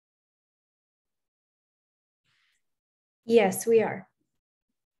Yes, we are.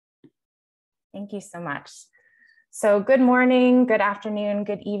 Thank you so much. So good morning, good afternoon,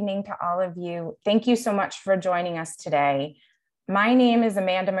 good evening to all of you. Thank you so much for joining us today. My name is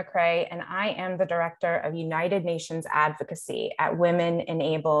Amanda McCrae, and I am the Director of United Nations Advocacy at Women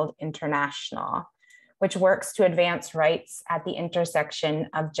Enabled International, which works to advance rights at the intersection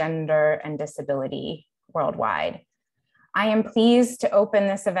of gender and disability worldwide. I am pleased to open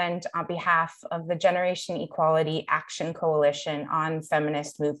this event on behalf of the Generation Equality Action Coalition on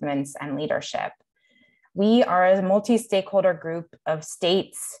Feminist Movements and Leadership. We are a multi-stakeholder group of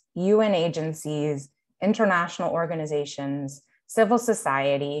states, UN agencies, international organizations, civil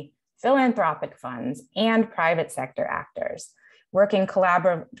society, philanthropic funds, and private sector actors, working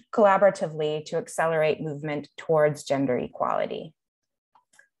collaboratively to accelerate movement towards gender equality.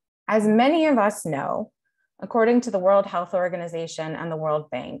 As many of us know, according to the World Health Organization and the World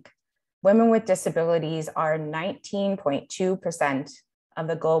Bank, women with disabilities are 19.2% of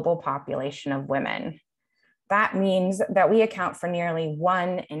the global population of women. That means that we account for nearly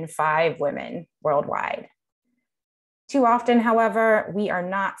 1 in 5 women worldwide. Too often, however, we are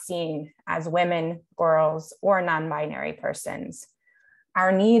not seen as women, girls, or non-binary persons.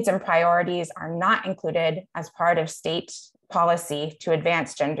 Our needs and priorities are not included as part of state policy to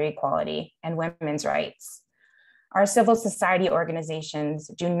advance gender equality and women's rights. Our civil society organizations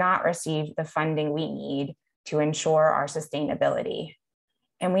do not receive the funding we need to ensure our sustainability.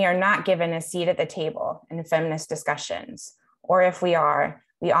 And we are not given a seat at the table in feminist discussions, or if we are,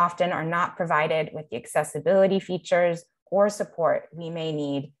 we often are not provided with the accessibility features or support we may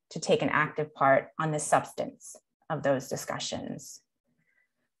need to take an active part on the substance of those discussions.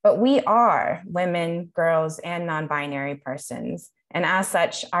 But we are women, girls, and non-binary persons, and as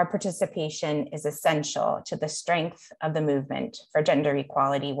such, our participation is essential to the strength of the movement for gender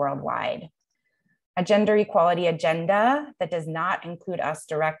equality worldwide. A gender equality agenda that does not include us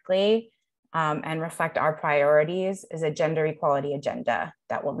directly and reflect our priorities is a gender equality agenda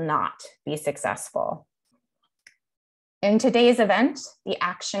that will not be successful. In today's event, the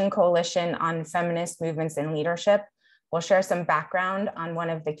Action Coalition on Feminist Movements and Leadership will share some background on one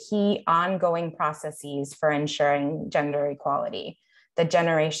of the key ongoing processes for ensuring gender equality, the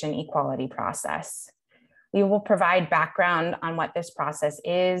generation equality process. We will provide background on what this process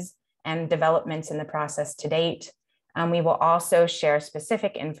is and developments in the process to date. We will also share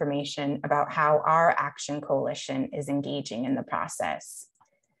specific information about how our Action Coalition is engaging in the process.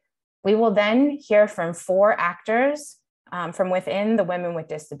 We will then hear from 4 actors from within the Women with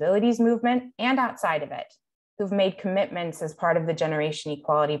Disabilities movement and outside of it, who've made commitments as part of the generation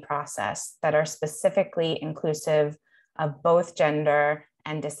equality process that are specifically inclusive of both gender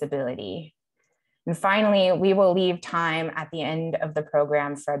and disability. And finally, we will leave time at the end of the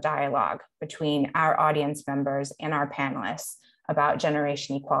program for a dialogue between our audience members and our panelists about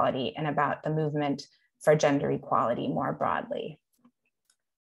generation equality and about the movement for gender equality more broadly.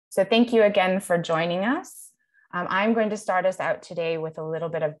 So thank you again for joining us. I'm going to start us out today with a little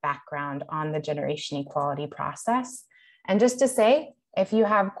bit of background on the generation equality process. And just to say, if you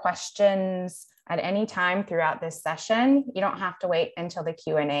have questions at any time throughout this session, you don't have to wait until the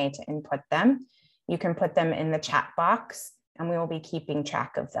Q&A to input them. You can put them in the chat box and we will be keeping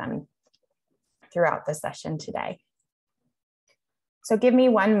track of them throughout the session today. So give me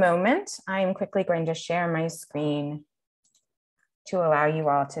one moment. I'm quickly going to share my screen to allow you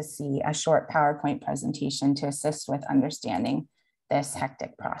all to see a short PowerPoint presentation to assist with understanding this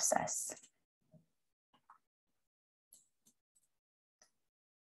hectic process.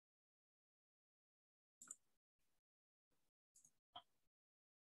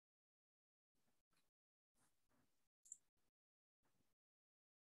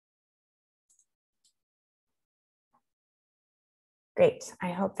 Great, I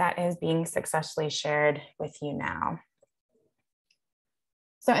hope that is being successfully shared with you now.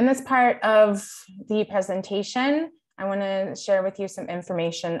 So in this part of the presentation, I want to share with you some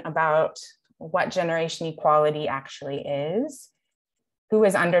information about what generation equality actually is, who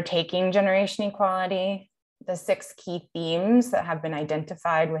is undertaking generation equality, the 6 key themes that have been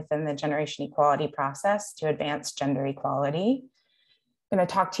identified within the generation equality process to advance gender equality. I'm going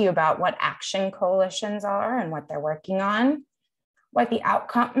to talk to you about what action coalitions are and what they're working on, what the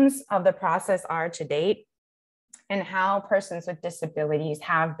outcomes of the process are to date, and how persons with disabilities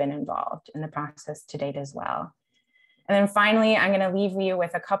have been involved in the process to date as well. And then finally, I'm going to leave you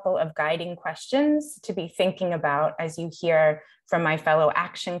with a couple of guiding questions to be thinking about as you hear from my fellow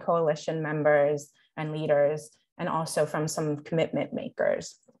Action Coalition members and leaders, and also from some commitment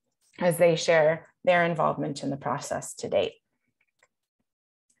makers as they share their involvement in the process to date.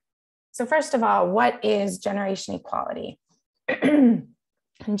 So first of all, what is generation equality?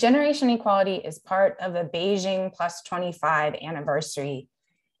 Generation equality is part of the Beijing +25 anniversary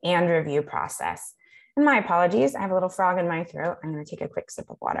and review process. And my apologies, I have a little frog in my throat. I'm going to take a quick sip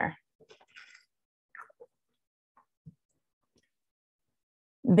of water.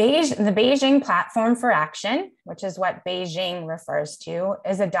 The Beijing Platform for Action, which is what Beijing refers to,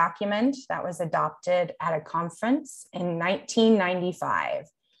 is a document that was adopted at a conference in 1995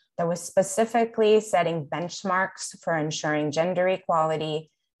 that was specifically setting benchmarks for ensuring gender equality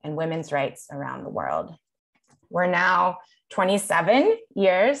and women's rights around the world. We're now 27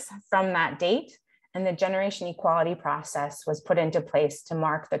 years from that date, and the generation equality process was put into place to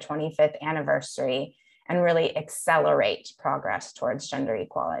mark the 25th anniversary and really accelerate progress towards gender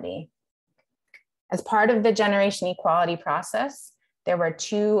equality. As part of the generation equality process, there were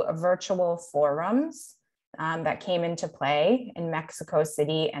 2 virtual forums that came into play in Mexico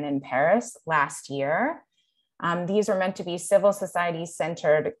City and in Paris last year. These were meant to be civil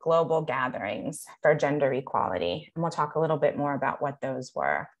society-centered global gatherings for gender equality. And we'll talk a little bit more about what those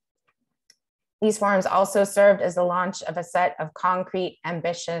were. These forums also served as the launch of a set of concrete,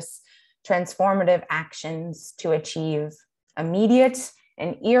 ambitious, transformative actions to achieve immediate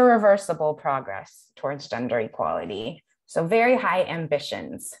and irreversible progress towards gender equality. So very high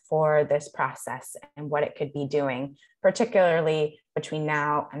ambitions for this process and what it could be doing, particularly between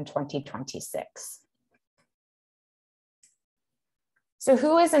now and 2026. So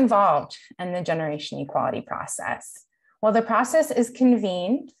who is involved in the generation equality process? Well, the process is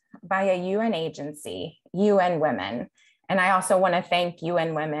convened by a UN agency, UN Women. And I also want to thank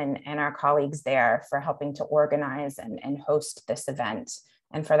UN Women and our colleagues there for helping to organize and host this event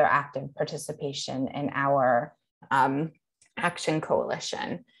and for their active participation in our action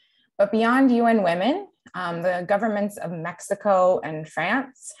coalition. But beyond UN Women, the governments of Mexico and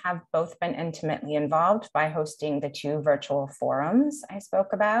France have both been intimately involved by hosting the 2 virtual forums I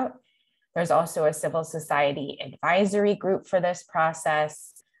spoke about. There's also a civil society advisory group for this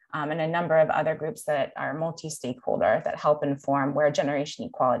process, and a number of other groups that are multi-stakeholder that help inform where generation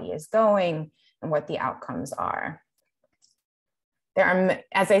equality is going and what the outcomes are. There are,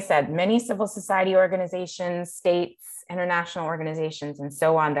 as I said, many civil society organizations, states, international organizations, and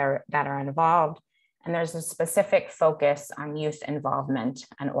so on that are involved. And there's a specific focus on youth involvement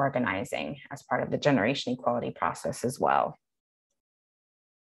and organizing as part of the generation equality process as well.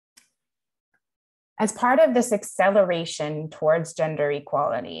 As part of this acceleration towards gender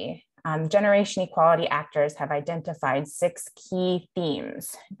equality, generation equality actors have identified 6 key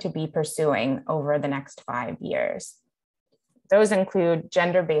themes to be pursuing over the next 5 years. Those include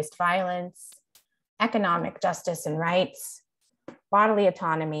gender-based violence, economic justice and rights, bodily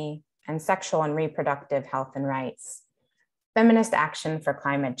autonomy, and sexual and reproductive health and rights, feminist action for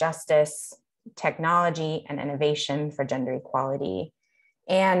climate justice, technology and innovation for gender equality,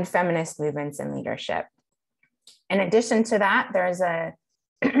 and feminist movements and leadership. In addition to that, there's a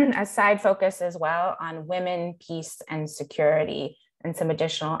side focus as well on women, peace, and security, and some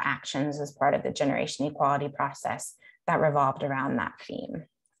additional actions as part of the generation equality process that revolved around that theme.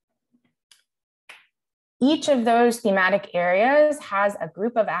 Each of those thematic areas has a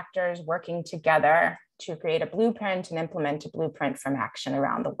group of actors working together to create a blueprint and implement a blueprint from action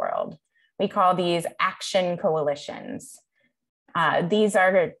around the world. We call these action coalitions. These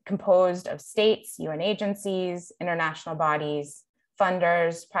are composed of states, UN agencies, international bodies,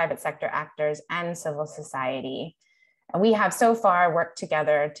 funders, private sector actors, and civil society. And we have so far worked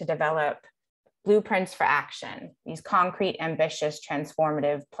together to develop blueprints for action, these concrete, ambitious,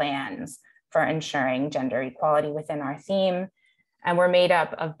 transformative plans for ensuring gender equality within our theme. And we're made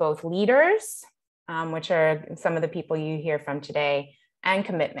up of both leaders, which are some of the people you hear from today, and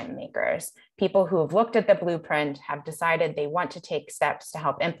commitment makers, people who have looked at the blueprint, have decided they want to take steps to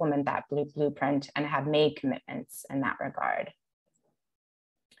help implement that blueprint and have made commitments in that regard.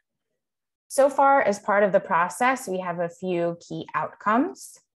 So far, as part of the process, we have a few key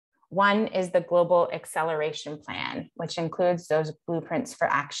outcomes. One is the Global Acceleration Plan, which includes those blueprints for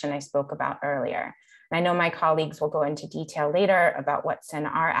action I spoke about earlier. And I know my colleagues will go into detail later about what's in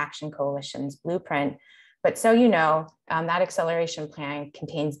our Action Coalition's blueprint, but so you know, that acceleration plan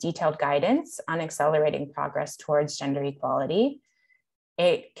contains detailed guidance on accelerating progress towards gender equality.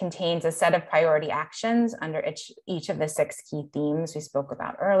 It contains a set of priority actions under each of the 6 key themes we spoke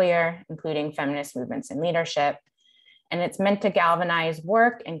about earlier, including feminist movements and leadership. And it's meant to galvanize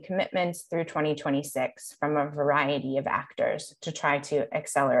work and commitments through 2026 from a variety of actors to try to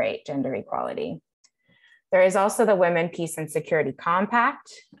accelerate gender equality. There is also the Women, Peace, and Security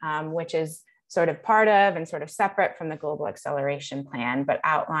Compact, which is sort of part of and sort of separate from the Global Acceleration Plan, but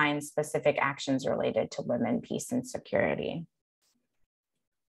outlines specific actions related to women, peace, and security.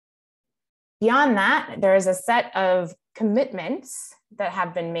 Beyond that, there is a set of commitments that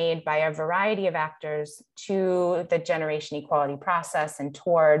have been made by a variety of actors to the generation equality process and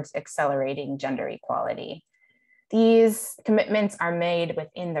towards accelerating gender equality. These commitments are made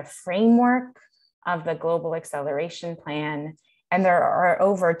within the framework of the Global Acceleration Plan, and there are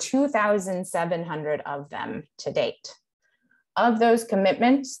over 2,700 of them to date. Of those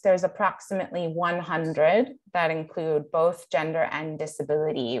commitments, there's approximately 100 that include both gender and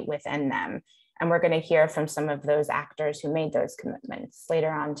disability within them. And we're going to hear from some of those actors who made those commitments later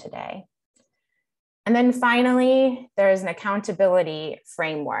on today. And then finally, there is an accountability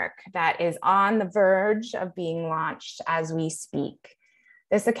framework that is on the verge of being launched as we speak.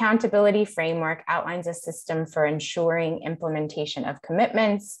 This accountability framework outlines a system for ensuring implementation of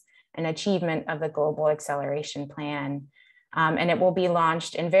commitments and achievement of the Global Acceleration Plan. And it will be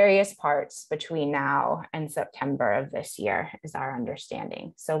launched in various parts between now and September of this year, is our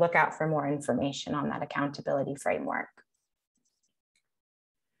understanding. So look out for more information on that accountability framework.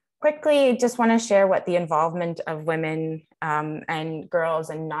 Quickly, just want to share what the involvement of women and girls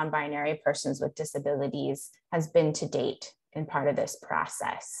and non-binary persons with disabilities has been to date in part of this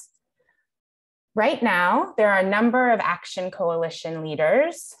process. Right now, there are a number of Action Coalition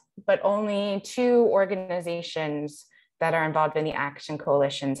leaders, but only 2 organizations that are involved in the Action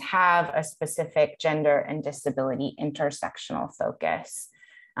Coalitions have a specific gender and disability intersectional focus.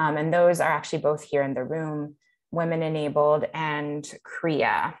 And those are actually both here in the room, Women Enabled and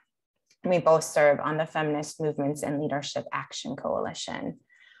CREA. We both serve on the Feminist Movements and Leadership Action Coalition.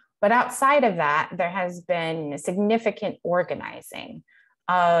 But outside of that, there has been significant organizing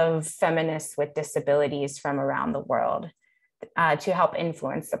of feminists with disabilities from around the world to help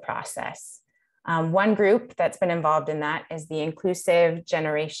influence the process. One group that's been involved in that is the Inclusive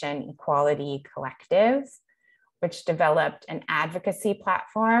Generation Equality Collective, which developed an advocacy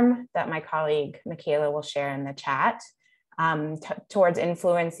platform that my colleague Michaela will share in the chat towards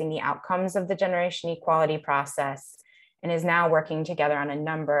influencing the outcomes of the generation equality process, and is now working together on a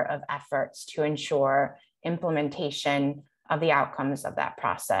number of efforts to ensure implementation of the outcomes of that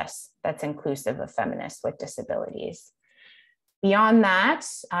process that's inclusive of feminists with disabilities. Beyond that,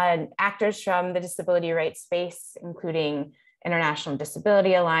 actors from the disability rights space, including International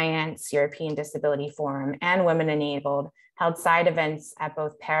Disability Alliance, European Disability Forum, and Women Enabled, held side events at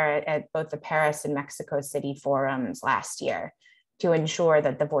both the Paris and Mexico City forums last year to ensure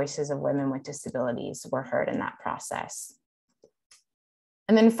that the voices of women with disabilities were heard in that process.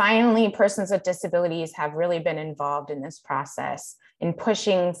 And then finally, persons with disabilities have really been involved in this process in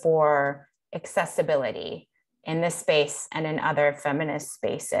pushing for accessibility in this space and in other feminist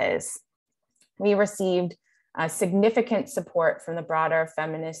spaces. We received significant support from the broader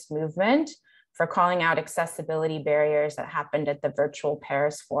feminist movement for calling out accessibility barriers that happened at the virtual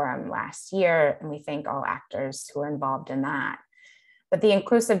Paris Forum last year, and we thank all actors who are involved in that. But the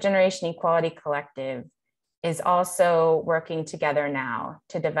Inclusive Generation Equality Collective is also working together now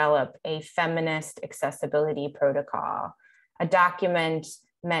to develop a feminist accessibility protocol, a document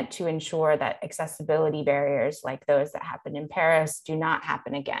meant to ensure that accessibility barriers like those that happened in Paris do not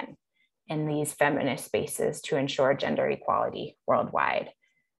happen again in these feminist spaces to ensure gender equality worldwide.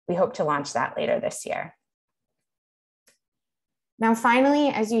 We hope to launch that later this year. Now, finally,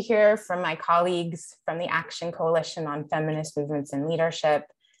 as you hear from my colleagues from the Action Coalition on Feminist Movements and Leadership,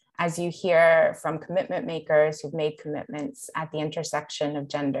 as you hear from commitment makers who've made commitments at the intersection of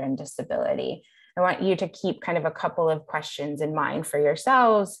gender and disability, I want you to keep kind of a couple of questions in mind for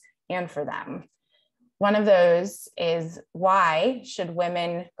yourselves and for them. One of those is, why should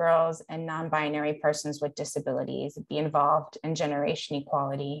women, girls, and non-binary persons with disabilities be involved in generation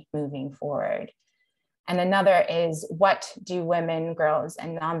equality moving forward? And another is, what do women, girls,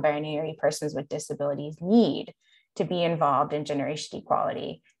 and non-binary persons with disabilities need to be involved in generation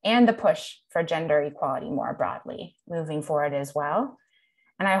equality and the push for gender equality more broadly moving forward as well?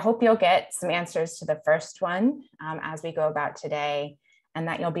 And I hope you'll get some answers to the first one as we go about today, and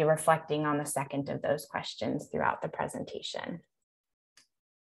that you'll be reflecting on the second of those questions throughout the presentation.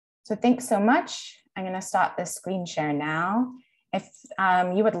 So thanks so much. I'm going to stop this screen share now. If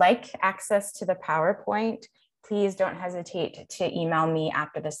you would like access to the PowerPoint, please don't hesitate to email me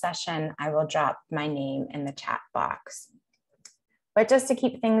after the session. I will drop my name in the chat box. But just to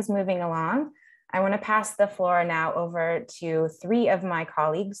keep things moving along, I want to pass the floor now over to 3 of my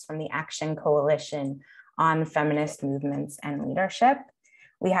colleagues from the Action Coalition on Feminist Movements and Leadership.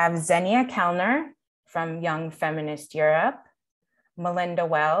 We have Xenia Kellner from Young Feminist Europe, Melinda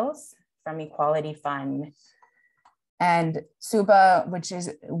Wells from Equality Fund, and Suba, which is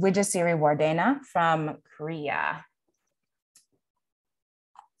Wijasiri Wardena from Korea.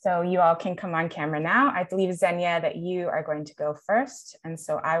 So you all can come on camera now. I believe, Xenia, that you are going to go first. And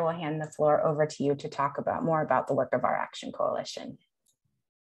so I will hand the floor over to you to talk more about the work of our Action Coalition.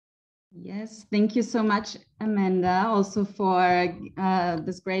 Yes, thank you so much, Amanda, also for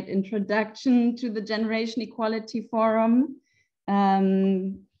this great introduction to the Generation Equality Forum.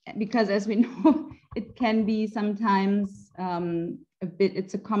 Because as we know, it can be sometimes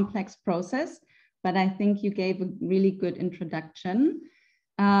it's a complex process, but I think you gave a really good introduction.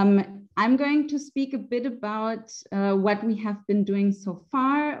 I'm going to speak a bit about what we have been doing so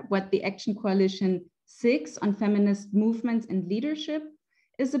far, what the Action Coalition 6 on Feminist Movements and Leadership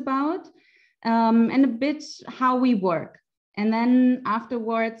is about, and a bit how we work. And then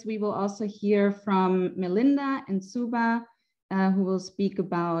afterwards, we will also hear from Melinda and Suba, who will speak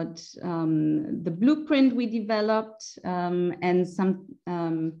about the blueprint we developed and some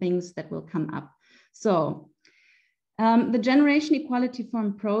things that will come up. So the Generation Equality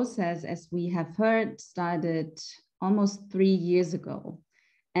Forum process, as we have heard, started almost 3 years ago.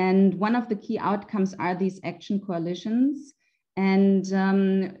 And one of the key outcomes are these action coalitions. And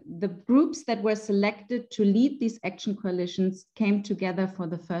the groups that were selected to lead these action coalitions came together for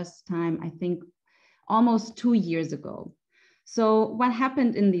the first time, I think, almost 2 years ago. So what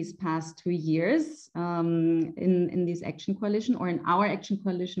happened in these past 2 years in this action coalition, or in our action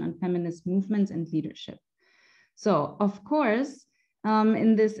coalition on feminist movements and leadership? So of course,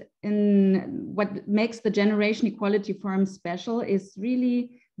 in what makes the Generation Equality Forum special is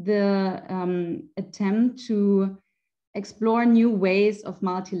really the attempt to explore new ways of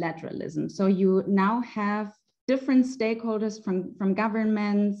multilateralism. So you now have different stakeholders from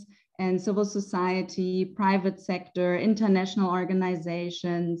governments and civil society, private sector, international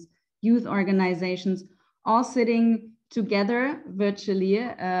organizations, youth organizations, all sitting together virtually,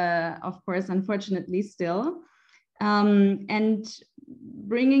 of course, unfortunately still, and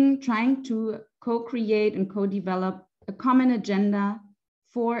trying to co-create and co-develop a common agenda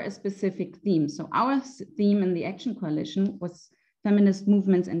for a specific theme. So our theme in the Action Coalition was feminist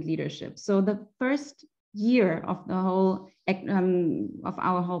movements and leadership. So the first year of the whole of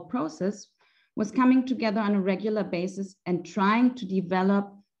our whole process was coming together on a regular basis and trying to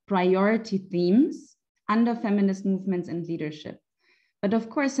develop priority themes under feminist movements and leadership. But of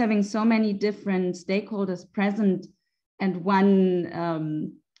course, having so many different stakeholders present and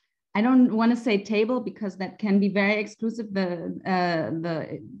one I don't want to say table because that can be very exclusive. In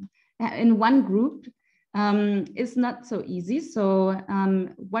one group is not so easy. So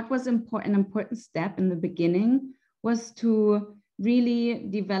what was an important step in the beginning was to really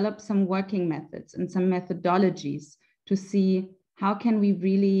develop some working methods and some methodologies to see how can we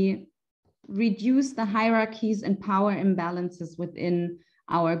really reduce the hierarchies and power imbalances within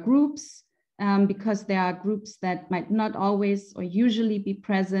our groups, because there are groups that might not always or usually be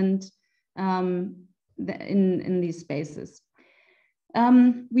present in these spaces.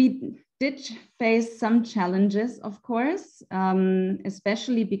 We did face some challenges, of course,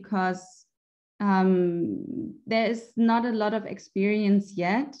 especially because there is not a lot of experience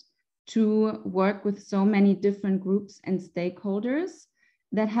yet to work with so many different groups and stakeholders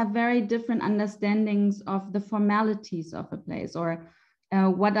that have very different understandings of the formalities of a place or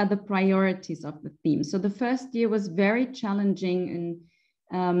what are the priorities of the theme. So the first year was very challenging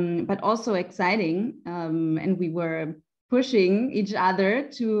and but also exciting, and we were pushing each other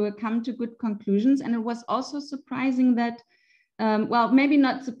to come to good conclusions. And it was also surprising that, well, maybe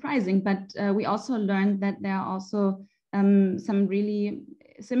not surprising, but we also learned that there are also some really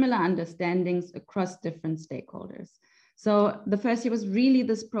similar understandings across different stakeholders. So the first year was really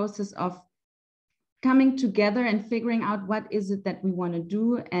this process of coming together and figuring out what is it that we want to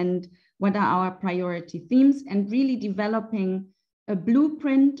do and what are our priority themes, and really developing a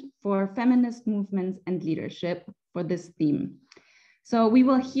blueprint for feminist movements and leadership for this theme. So we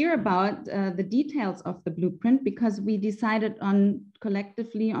will hear about the details of the blueprint because we decided on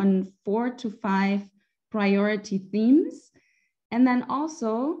collectively on 4 to 5 priority themes, and then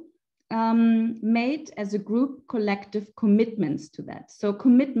also made as a group collective commitments to that. So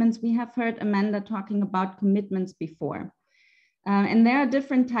commitments, we have heard Amanda talking about commitments before. And there are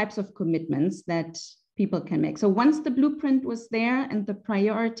different types of commitments that people can make. So once the blueprint was there and the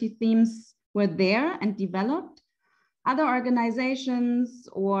priority themes were there and developed, other organizations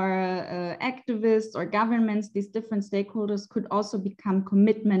or activists or governments, these different stakeholders could also become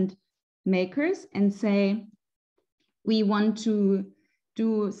commitment makers and say, we want to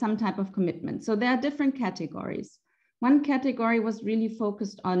do some type of commitment. So there are different categories. One category was really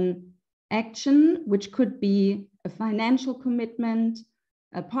focused on action, which could be a financial commitment,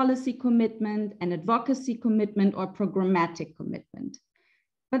 a policy commitment, an advocacy commitment, or programmatic commitment.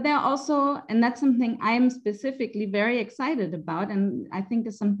 But there are also, and that's something I am specifically very excited about, and I think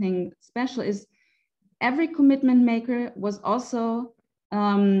is something special, is every commitment maker was also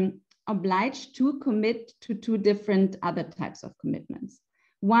obliged to commit to 2 different other types of commitments.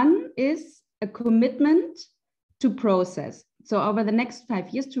 One is a commitment to process. So over the next 5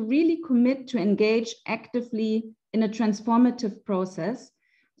 years, to really commit to engage actively in a transformative process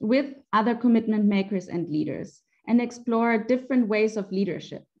with other commitment makers and leaders and explore different ways of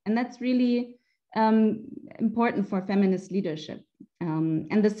leadership. And that's really important for feminist leadership.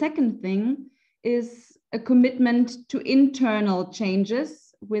 And the second thing is a commitment to internal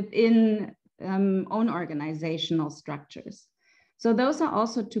changes within own organizational structures. So those are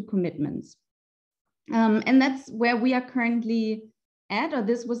also 2 commitments. And that's where we are currently at, or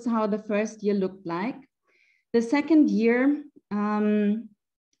this was how the first year looked like. The second year,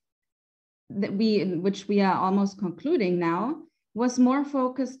 which we are almost concluding now, was more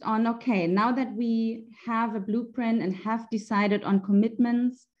focused on, okay, now that we have a blueprint and have decided on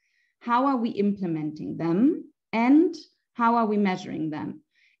commitments, how are we implementing them and how are we measuring them?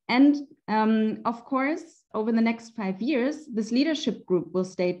 And of course, over the next 5 years, this leadership group will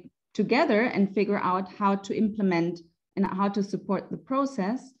stay together and figure out how to implement and how to support the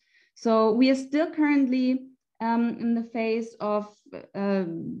process. So we are still currently in the phase of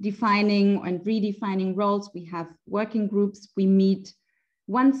defining and redefining roles. We have working groups. We meet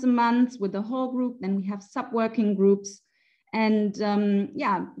once a month with the whole group. Then we have sub-working groups. And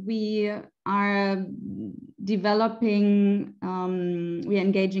yeah, we are developing, we are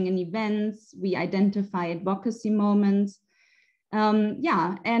engaging in events, we identify advocacy moments.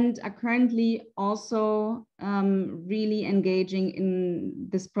 Yeah, and are currently also really engaging in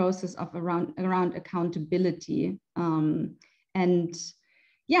this process of around accountability. And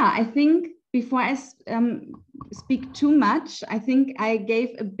yeah, I think before I speak too much, I think I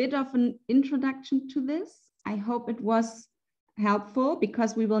gave a bit of an introduction to this. I hope it was helpful,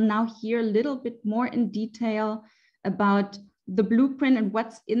 because we will now hear a little bit more in detail about the blueprint and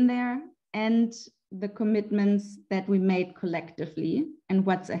what's in there, and the commitments that we made collectively and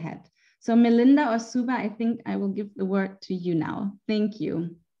what's ahead. So Melinda or Suba, I think I will give the word to you now. Thank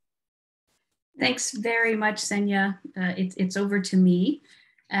you. Thanks very much, Senja. It's over to me,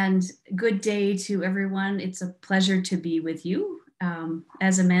 and good day to everyone. It's a pleasure to be with you.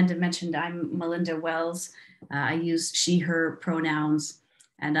 As Amanda mentioned, I'm Melinda Wells. I use she, her pronouns,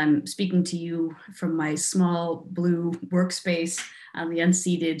 and I'm speaking to you from my small blue workspace on the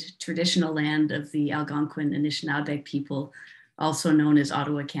unceded traditional land of the Algonquin Anishinaabe people, also known as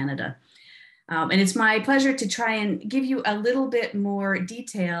Ottawa, Canada. And it's my pleasure to try and give you a little bit more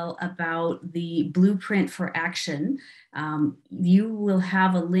detail about the blueprint for action. You will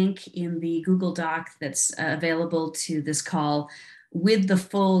have a link in the Google Doc that's available to this call with the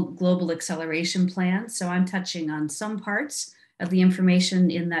full global acceleration plan. So I'm touching on some parts of the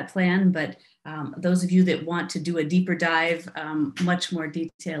information in that plan, but those of you that want to do a deeper dive, much more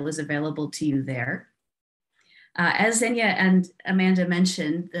detail is available to you there. As Senja and Amanda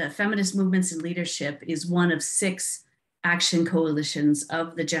mentioned, the Feminist Movements and Leadership is one of 6 action coalitions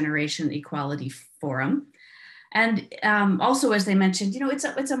of the Generation Equality Forum. And also, as they mentioned,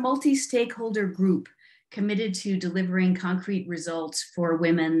 it's a multi-stakeholder group committed to delivering concrete results for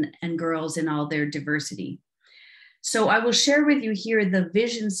women and girls in all their diversity. So I will share with you here the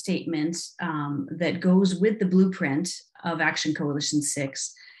vision statement that goes with the blueprint of Action Coalition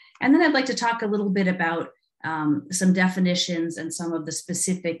 6. And then I'd like to talk a little bit about some definitions and some of the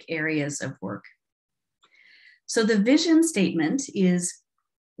specific areas of work. So the vision statement is,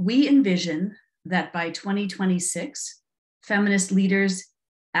 we envision that by 2026, feminist leaders,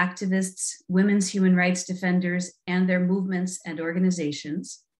 activists, women's human rights defenders, and their movements and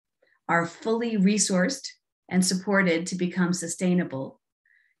organizations are fully resourced and supported to become sustainable,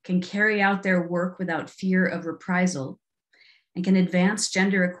 can carry out their work without fear of reprisal, and can advance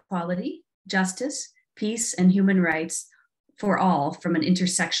gender equality, justice, peace, and human rights for all from an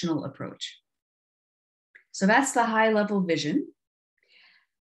intersectional approach. So that's the high-level vision.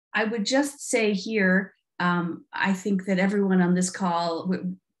 I would just say here, I think that everyone on this call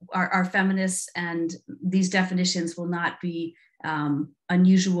are feminists, and these definitions will not be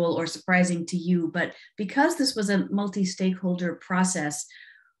unusual or surprising to you, but because this was a multi-stakeholder process,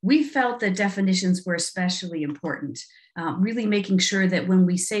 we felt that definitions were especially important, really making sure that when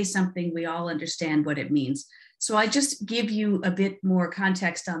we say something, we all understand what it means. So I just give you a bit more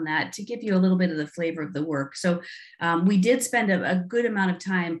context on that to give you a little bit of the flavor of the work. So we did spend a good amount of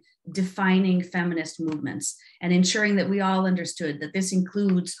time defining feminist movements and ensuring that we all understood that this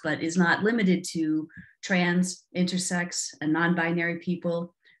includes, but is not limited to, trans, intersex, and non-binary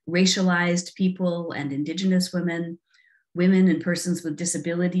people, racialized people and Indigenous women, women and persons with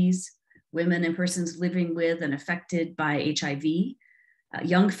disabilities, women and persons living with and affected by HIV,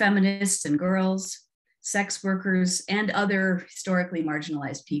 young feminists and girls, sex workers, and other historically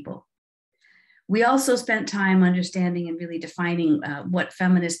marginalized people. We also spent time understanding and really defining what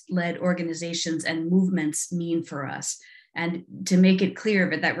feminist-led organizations and movements mean for us. And to make it clear,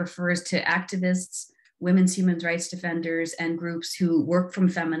 but that refers to activists, women's human rights defenders, and groups who work from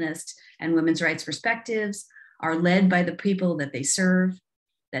feminist and women's rights perspectives, are led by the people that they serve,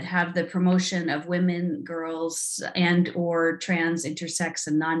 that have the promotion of women, girls, and or trans, intersex,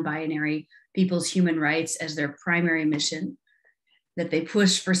 and non-binary people's human rights as their primary mission, that they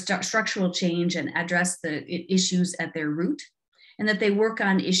push for structural change and address the issues at their root, and that they work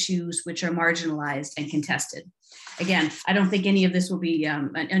on issues which are marginalized and contested. Again, I don't think any of this will be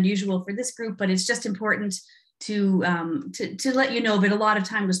unusual for this group, but it's just important to let you know that a lot of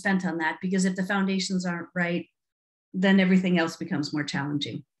time was spent on that, because if the foundations aren't right, then everything else becomes more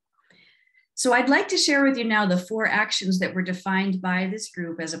challenging. So I'd like to share with you now the 4 actions that were defined by this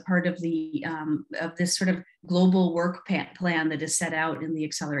group as a part of the of this sort of global work plan that is set out in the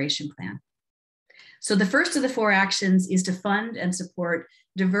acceleration plan. So the first of the 4 actions is to fund and support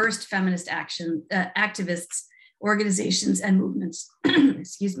diverse feminist activists, organizations, and movements.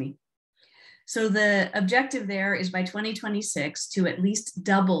 Excuse me. So the objective there is by 2026 to at least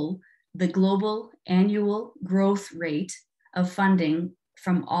double the global annual growth rate of funding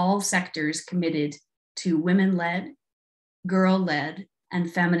from all sectors committed to women-led, girl-led,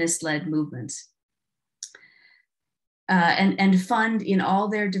 and feminist-led movements. And fund in all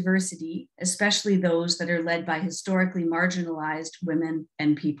their diversity, especially those that are led by historically marginalized women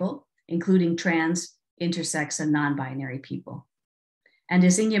and people, including trans, intersex, and non-binary people. And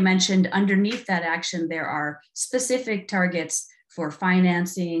as Inge mentioned, underneath that action, there are specific targets for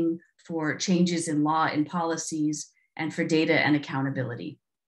financing, for changes in law and policies, and for data and accountability.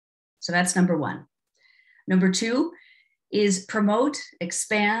 So that's number 1. Number 2 is promote,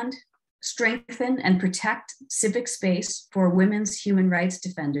 expand, strengthen, and protect civic space for women's human rights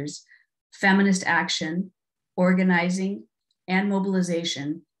defenders, feminist action, organizing, and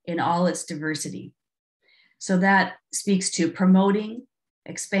mobilization in all its diversity. So that speaks to promoting,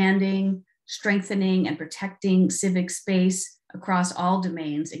 expanding, strengthening, and protecting civic space across all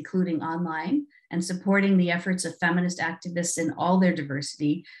domains, including online, and supporting the efforts of feminist activists in all their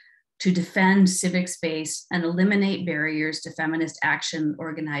diversity to defend civic space and eliminate barriers to feminist action,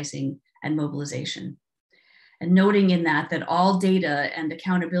 organizing, and mobilization. And noting in that all data and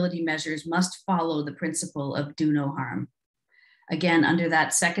accountability measures must follow the principle of do no harm. Again, under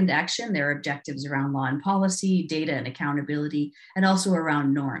that second action, there are objectives around law and policy, data and accountability, and also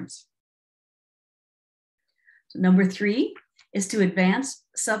around norms. So number 3 is to advance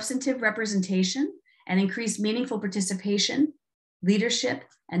substantive representation and increase meaningful participation, leadership,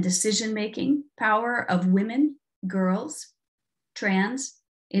 and decision-making power of women, girls, trans,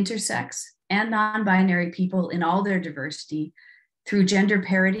 intersex, and non-binary people in all their diversity through gender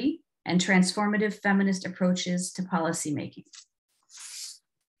parity and transformative feminist approaches to policymaking.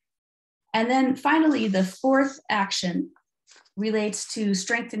 And then finally, the 4th action relates to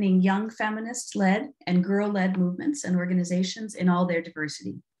strengthening young feminist-led and girl-led movements and organizations in all their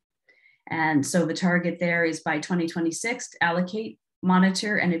diversity. And so the target there is by 2026 to allocate,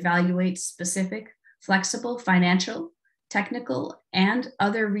 monitor, and evaluate specific, flexible, financial, technical, and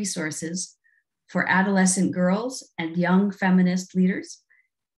other resources for adolescent girls and young feminist leaders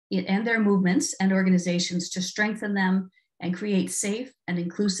and their movements and organizations to strengthen them and create safe and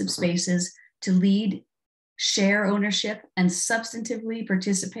inclusive spaces to lead, share ownership, and substantively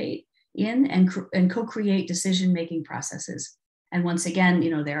participate in and co-create decision-making processes. And once again,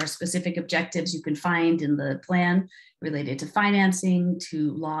 there are specific objectives you can find in the plan related to financing,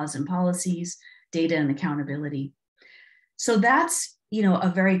 to laws and policies, data and accountability. So that's,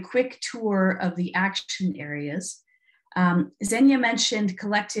 a very quick tour of the action areas. Xenia mentioned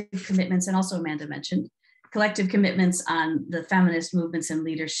collective commitments, and also Amanda mentioned collective commitments on the Feminist Movements and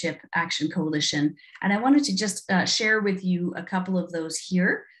Leadership Action Coalition. And I wanted to just share with you a couple of those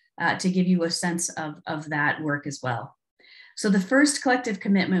here to give you a sense of that work as well. So the first collective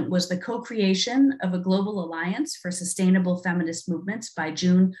commitment was the co-creation of a global alliance for sustainable feminist movements by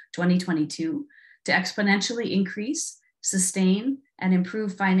June 2022 to exponentially increase, sustain, and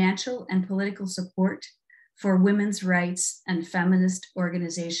improve financial and political support for women's rights and feminist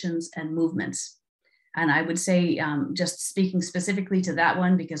organizations and movements. And I would say, just speaking specifically to that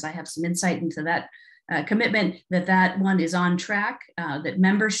one, because I have some insight into that commitment, that one is on track, that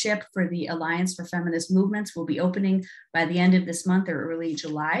membership for the Alliance for Feminist Movements will be opening by the end of this month or early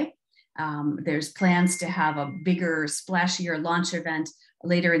July. There's plans to have a bigger, splashier launch event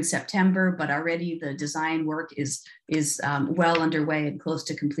later in September, but already the design work is well underway and close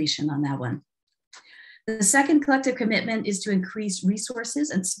to completion on that one. The second collective commitment is to increase resources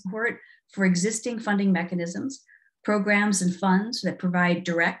and support for existing funding mechanisms, programs and funds that provide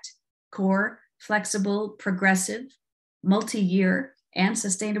direct, core, flexible, progressive, multi-year, and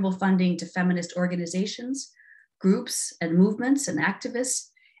sustainable funding to feminist organizations, groups and movements and activists,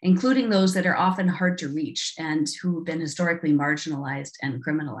 including those that are often hard to reach and who've been historically marginalized and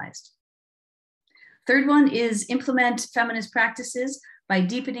criminalized. Third one is implement feminist practices by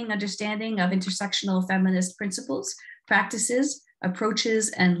deepening understanding of intersectional feminist principles, practices, approaches,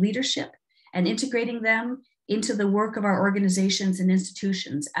 and leadership, and integrating them into the work of our organizations and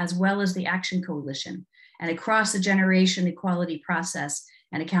institutions, as well as the Action Coalition, and across the generation equality process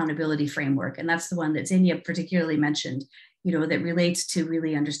and accountability framework. And that's the one that Xenia particularly mentioned, that relates to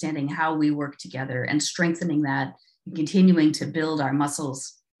really understanding how we work together and strengthening that and continuing to build our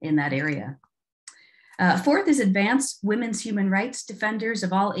muscles in that area. Fourth is advance women's human rights defenders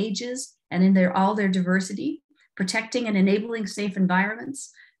of all ages and in all their diversity, protecting and enabling safe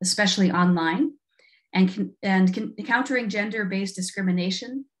environments, especially online, and countering gender-based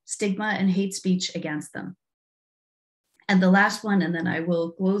discrimination, stigma, and hate speech against them. And the last one, and then I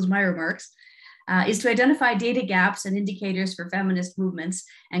will close my remarks, is to identify data gaps and indicators for feminist movements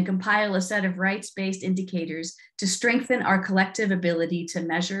and compile a set of rights-based indicators to strengthen our collective ability to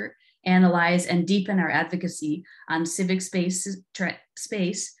measure, analyze, and deepen our advocacy on civic space,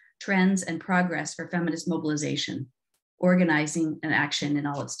 trends, and progress for feminist mobilization, organizing, and action in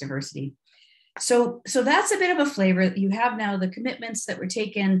all its diversity. So that's a bit of a flavor. You have now the commitments that were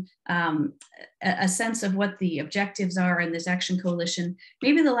taken, a sense of what the objectives are in this Action Coalition.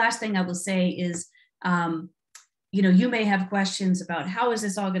 Maybe the last thing I will say is, you may have questions about how is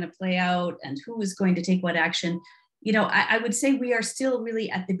this all going to play out and who is going to take what action. I would say we are still really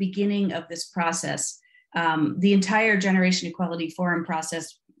at the beginning of this process. The entire Generation Equality Forum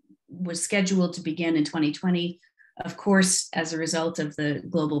process was scheduled to begin in 2020. Of course, as a result of the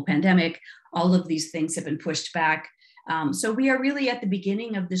global pandemic, all of these things have been pushed back. So we are really at the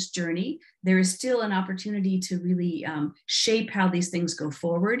beginning of this journey. There is still an opportunity to really shape how these things go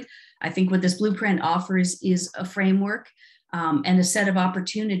forward. I think what this blueprint offers is a framework and a set of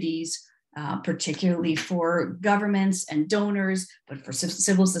opportunities, particularly for governments and donors, but for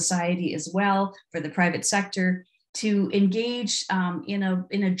civil society as well, for the private sector, to engage in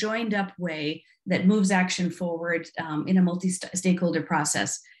a joined up way that moves action forward in a multi-stakeholder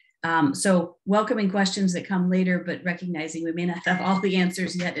process. So welcoming questions that come later, but recognizing we may not have all the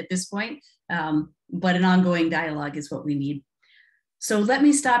answers yet at this point, but an ongoing dialogue is what we need. So let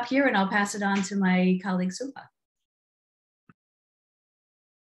me stop here and I'll pass it on to my colleague, Supa.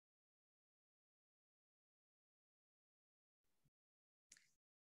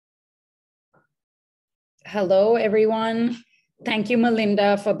 Hello, everyone. Thank you,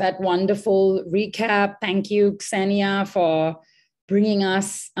 Melinda, for that wonderful recap. Thank you, Xenia, for bringing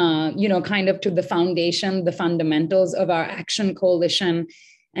us, kind of to the foundation, the fundamentals of our Action Coalition.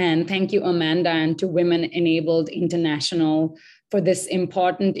 And thank you, Amanda, and to Women Enabled International for this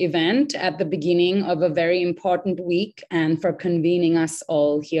important event at the beginning of a very important week and for convening us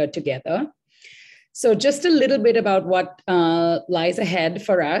all here together. So just a little bit about what lies ahead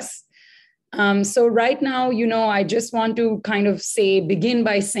for us. So right now, I just want to kind of begin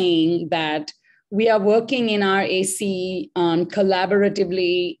by saying that we are working in our AC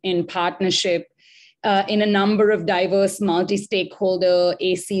collaboratively in partnership in a number of diverse multi-stakeholder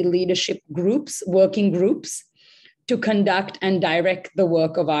AC leadership groups, working groups, to conduct and direct the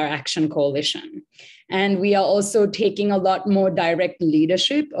work of our Action Coalition. And we are also taking a lot more direct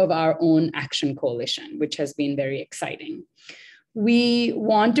leadership of our own Action Coalition, which has been very exciting. We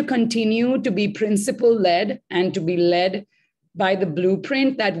want to continue to be principle-led and to be led by the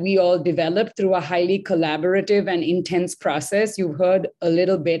blueprint that we all developed through a highly collaborative and intense process. You've heard a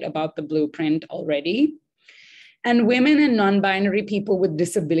little bit about the blueprint already. And women and non-binary people with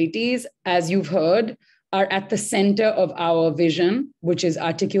disabilities, as you've heard, are at the center of our vision, which is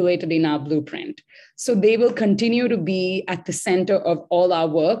articulated in our blueprint. So they will continue to be at the center of all our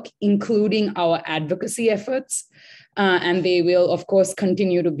work, including our advocacy efforts. And they will, of course,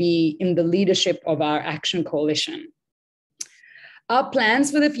 continue to be in the leadership of our Action Coalition. Our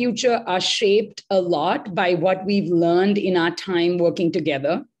plans for the future are shaped a lot by what we've learned in our time working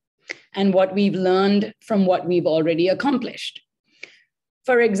together. and what we've learned from what we've already accomplished.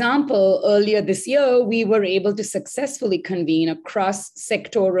 For example, earlier this year, we were able to successfully convene a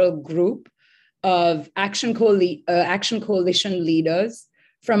cross-sectoral group of Action Coalition leaders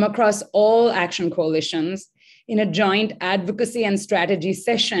from across all Action Coalitions in a joint advocacy and strategy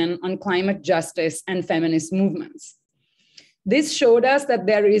session on climate justice and feminist movements. This showed us that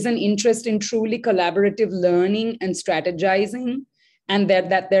there is an interest in truly collaborative learning and strategizing, and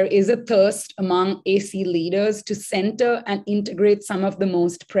that there is a thirst among AC leaders to center and integrate some of the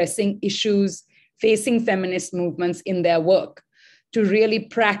most pressing issues facing feminist movements in their work, to really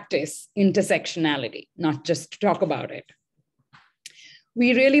practice intersectionality, not just to talk about it.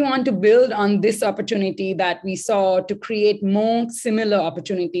 We really want to build on this opportunity that we saw to create more similar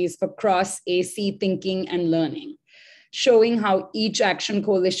opportunities for cross-AC thinking and learning, showing how each Action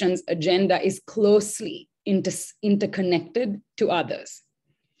Coalition's agenda is closely interconnected to others.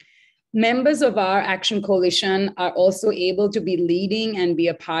 Members of our Action Coalition are also able to be leading and be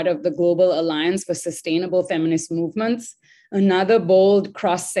a part of the Global Alliance for Sustainable Feminist Movements, another bold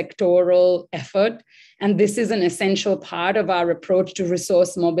cross-sectoral effort. And this is an essential part of our approach to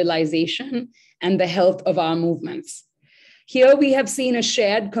resource mobilization and the health of our movements. Here we have seen a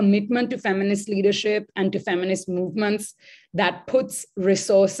shared commitment to feminist leadership and to feminist movements that puts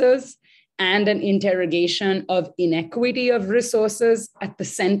resources and an interrogation of inequity of resources at the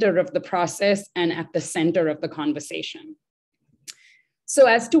center of the process and at the center of the conversation. So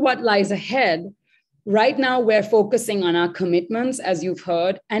as to what lies ahead, right now we're focusing on our commitments, as you've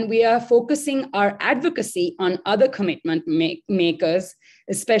heard, and we are focusing our advocacy on other commitment makers,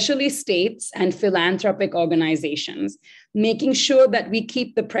 especially states and philanthropic organizations, making sure that we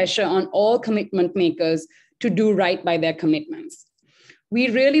keep the pressure on all commitment makers to do right by their commitments. We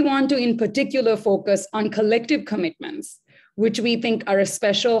really want to, in particular, focus on collective commitments, which we think are a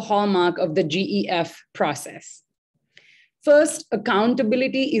special hallmark of the GEF process. First,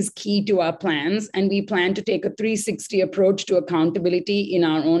 accountability is key to our plans, and we plan to take a 360 approach to accountability in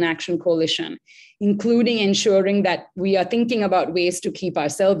our own Action Coalition, including ensuring that we are thinking about ways to keep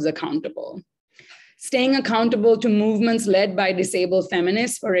ourselves accountable. Staying accountable to movements led by disabled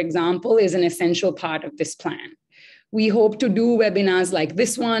feminists, for example, is an essential part of this plan. We hope to do webinars like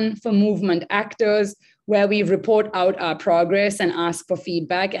this one for movement actors, where we report out our progress and ask for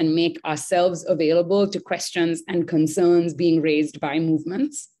feedback and make ourselves available to questions and concerns being raised by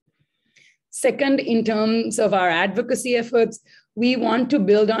movements. Second, in terms of our advocacy efforts, we want to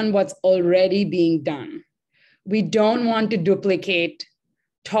build on what's already being done. We don't want to duplicate,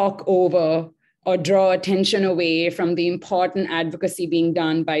 talk over, or draw attention away from the important advocacy being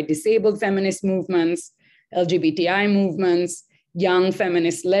done by disabled feminist movements, LGBTI movements, young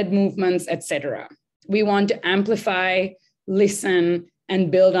feminist-led movements, etc. We want to amplify, listen,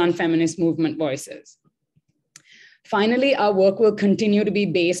 and build on feminist movement voices. Finally, our work will continue to be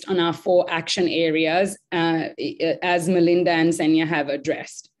based on our 4 action areas, as Melinda and Senya have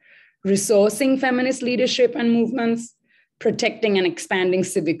addressed. Resourcing feminist leadership and movements, protecting and expanding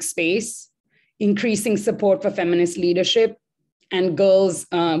civic space, increasing support for feminist leadership, and girls,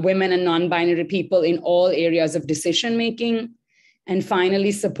 women, and non-binary people in all areas of decision-making, and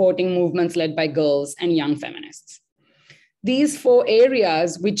finally, supporting movements led by girls and young feminists. These 4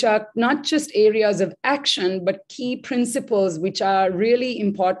 areas, which are not just areas of action, but key principles which are really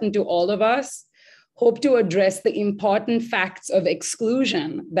important to all of us, hope to address the important facts of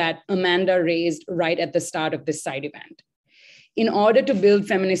exclusion that Amanda raised right at the start of this side event. In order to build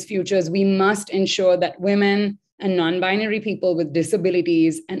feminist futures, we must ensure that women and non-binary people with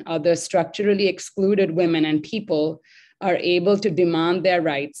disabilities and other structurally excluded women and people are able to demand their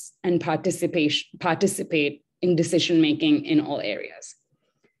rights and participate in decision-making in all areas.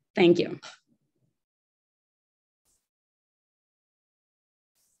 Thank you.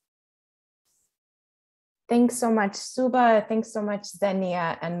 Thanks so much, Suba. Thanks so much,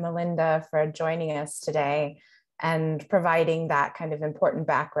 Xenia and Melinda, for joining us today and providing that kind of important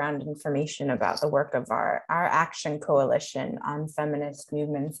background information about the work of our Action Coalition on Feminist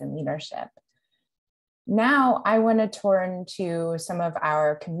Movements and Leadership. Now I want to turn to some of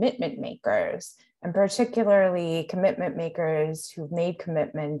our commitment makers, and particularly commitment makers who've made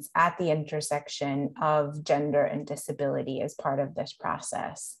commitments at the intersection of gender and disability as part of this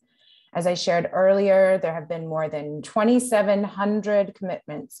process. As I shared earlier, there have been more than 2,700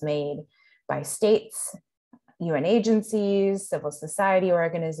 commitments made by states, UN agencies, civil society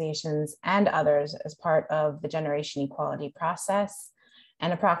organizations, and others as part of the generation equality process,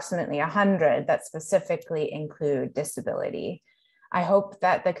 and approximately 100 that specifically include disability. I hope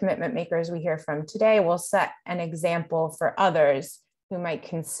that the commitment makers we hear from today will set an example for others who might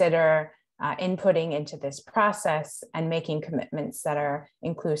consider inputting into this process and making commitments that are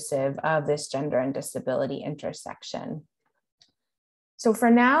inclusive of this gender and disability intersection. So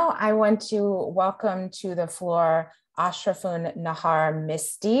for now, I want to welcome to the floor Ashrafun Nahar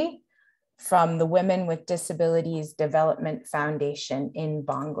Misty from the Women with Disabilities Development Foundation in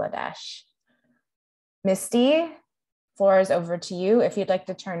Bangladesh. Misty, floor is over to you. If you'd like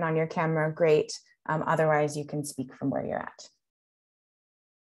to turn on your camera, great. Otherwise, you can speak from where you're at.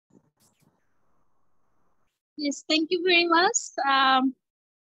 Yes, thank you very much.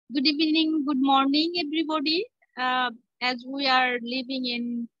 Good evening, good morning, everybody. As we are living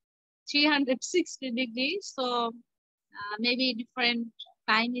in 360 degrees, so maybe different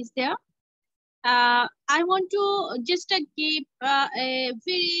time is there. I want to just give a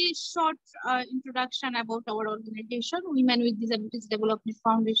very short introduction about our organization, Women with Disabilities Development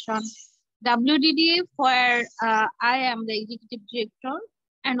Foundation, WDDF, where I am the executive director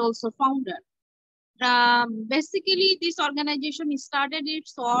and also founder. Basically, this organization started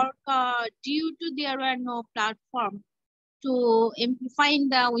its work due to there were no platform to amplifying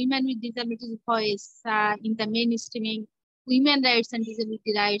the women with disabilities voice in the mainstreaming women rights and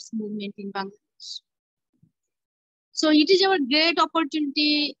disability rights movement in Bangladesh. So it is our great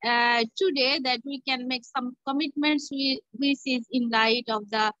opportunity today that we can make some commitments which is in light of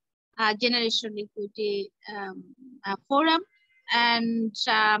the Generation Equity Forum. And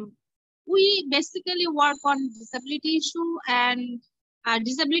we basically work on disability issue, and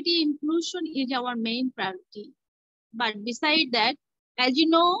disability inclusion is our main priority. But beside that, as you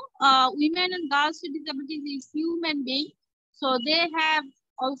know, women and girls with disabilities is human beings. So they have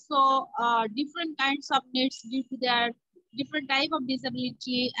also different kinds of needs due to their different type of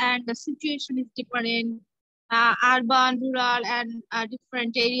disability, and the situation is different, urban, rural, and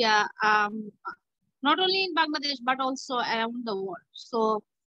different area, not only in Bangladesh, but also around the world. So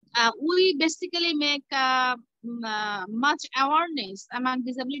we basically make much awareness among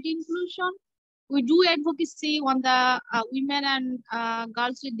disability inclusion. We do advocacy on the women and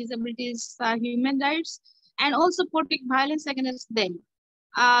girls with disabilities human rights, and also protect violence against them.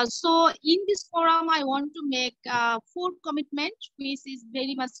 So in this forum, I want to make 4 commitments, which is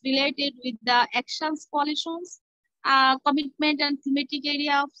very much related with the actions coalitions, commitment and thematic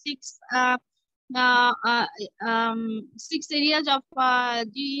area of 6 areas of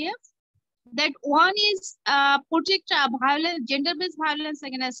GEF. That one is protect violence, gender-based violence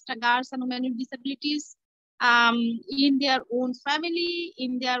against girls and women with disabilities in their own family,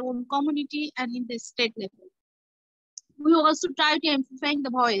 in their own community, and in the state level. We also try to amplify the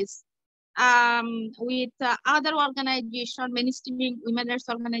voice with other organizations, mainstreaming women rights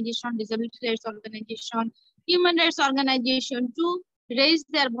organization, disability rights organization, human rights organization, to raise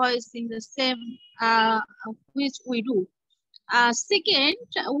their voice in the same which we do. Second,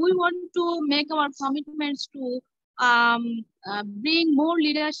 we want to make our commitments to bring more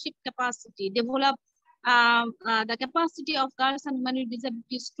leadership capacity, develop the capacity of girls and women with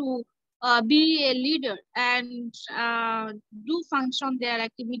disabilities to be a leader and do function their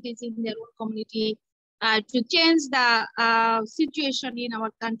activities in their own community to change the situation in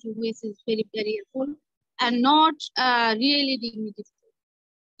our country, which is very, very helpful and not really dignified.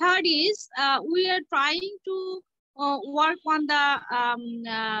 Third is we are trying to work on the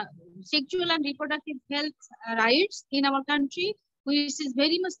sexual and reproductive health rights in our country, which is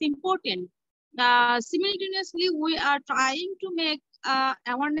very much important. Simultaneously, we are trying to make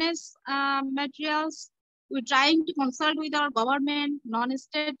awareness materials. We're trying to consult with our government,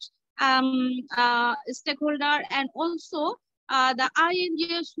 non-state stakeholder, and also the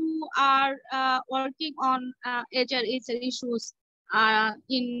INGOs who are working on HR issues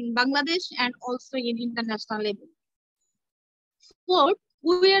in Bangladesh and also in international level. Fourth,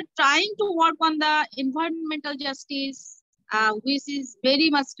 we are trying to work on the environmental justice, which is very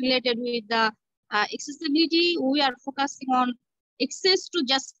much related with the accessibility. We are focusing on access to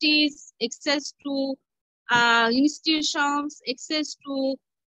justice, access to institutions, access to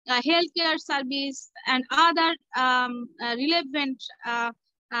healthcare service, and other relevant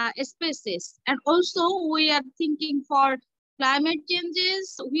spaces. And also we are thinking for climate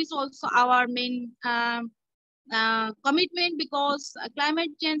changes, which is also our main commitment, because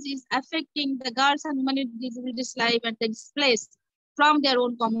climate change is affecting the girls and women with disabilities life and the displaced from their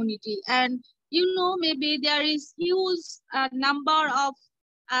own community. And you know, maybe there is huge number of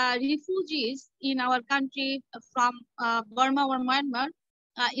refugees in our country from Burma or Myanmar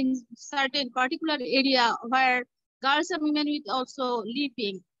in certain particular area where girls and women with also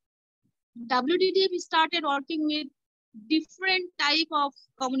living. WDDF started working with different type of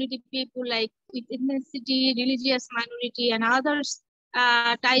community people, like with ethnicity, religious minority, and others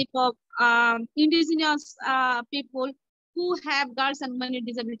type of indigenous people who have girls and women with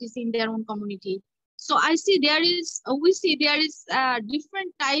disabilities in their own community. So we see there is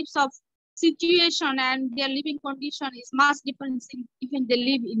different types of situation, and their living condition is much different even they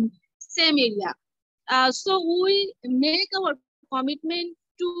live in same area. So we make our commitment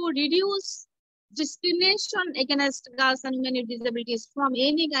to reduce discrimination against girls and women with disabilities from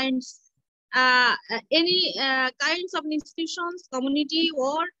any kinds of institutions, community,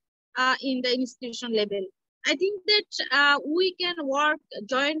 or in the institution level. I think that we can work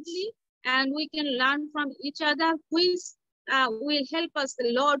jointly and we can learn from each other, which will help us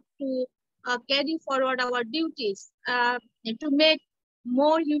a lot to carry forward our duties to make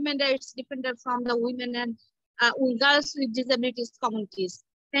more human rights dependent from the women and girls with disabilities communities.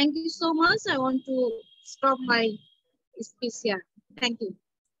 Thank you so much. I want to stop my speech here. Thank you.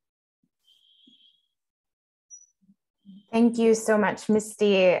 Thank you so much,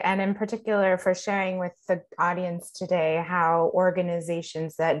 Misty, and in particular for sharing with the audience today how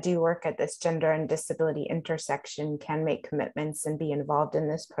organizations that do work at this gender and disability intersection can make commitments and be involved in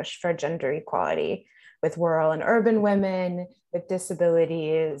this push for gender equality with rural and urban women with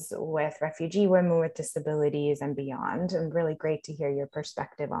disabilities, with refugee women with disabilities and beyond. And really great to hear your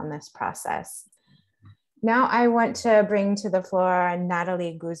perspective on this process. Now I want to bring to the floor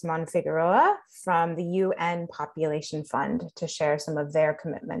Natalie Guzman Figueroa from the UN Population Fund to share some of their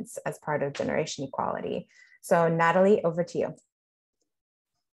commitments as part of generation equality. So Natalie, over to you.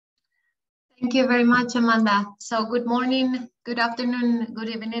 Thank you very much, Amanda. So good morning, good afternoon, good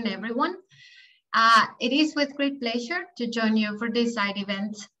evening, everyone. It is with great pleasure to join you for this side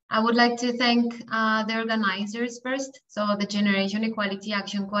event. I would like to thank the organizers first, so the Generation Equality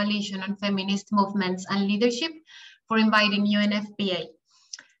Action Coalition on Feminist Movements and Leadership, for inviting UNFPA.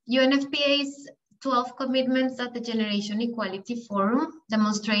 UNFPA's 12 commitments at the Generation Equality Forum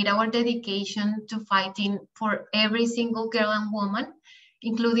demonstrate our dedication to fighting for every single girl and woman,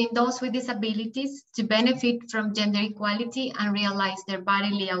 including those with disabilities, to benefit from gender equality and realize their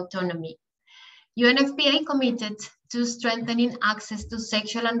bodily autonomy. UNFPA committed to strengthening access to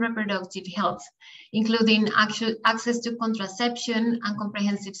sexual and reproductive health, including access to contraception and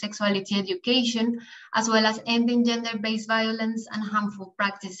comprehensive sexuality education, as well as ending gender-based violence and harmful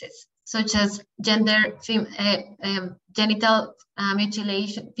practices, such as female genital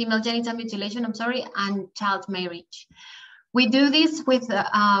mutilation, and child marriage. We do this with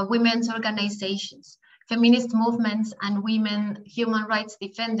women's organizations, feminist movements, and women human rights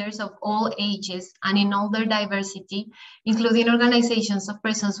defenders of all ages and in all their diversity, including organizations of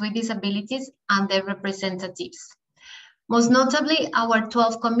persons with disabilities and their representatives. Most notably, our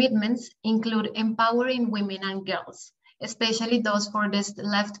 12 commitments include empowering women and girls, especially those furthest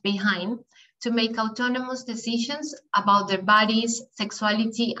left behind, to make autonomous decisions about their bodies,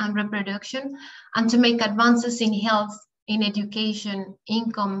 sexuality, and reproduction, and to make advances in health, in education,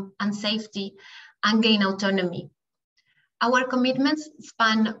 income, and safety, and gain autonomy. Our commitments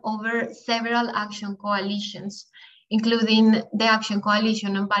span over several action coalitions, including the Action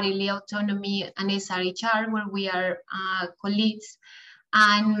Coalition on Bodily Autonomy and SRHR, where we are colleagues,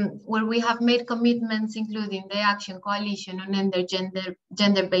 and where we have made commitments, including the Action Coalition on Ending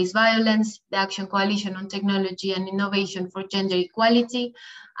Gender-Based Violence, the Action Coalition on Technology and Innovation for Gender Equality,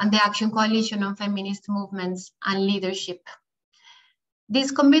 and the Action Coalition on Feminist Movements and Leadership.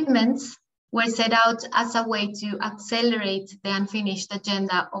 These commitments were set out as a way to accelerate the unfinished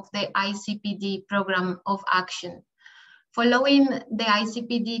agenda of the ICPD Program of Action. Following the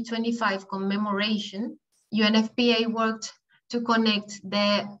ICPD 25 commemoration, UNFPA worked to connect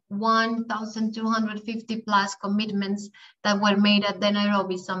the 1,250 plus commitments that were made at the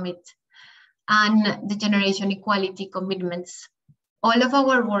Nairobi Summit and the Generation Equality commitments. All of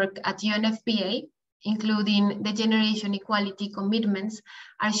our work at UNFPA, including the Generation Equality commitments,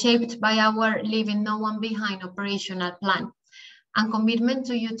 are shaped by our Leaving No One Behind operational plan and commitment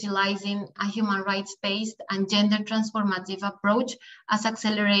to utilizing a human rights-based and gender transformative approach as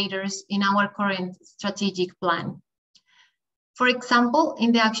accelerators in our current strategic plan. For example,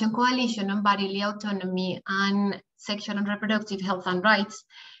 in the Action Coalition on Bodily Autonomy and Sexual and Reproductive Health and Rights,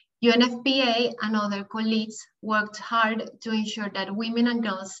 UNFPA and other colleagues worked hard to ensure that women and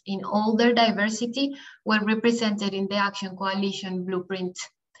girls in all their diversity were represented in the Action Coalition blueprint.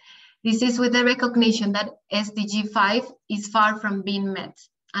 This is with the recognition that SDG 5 is far from being met,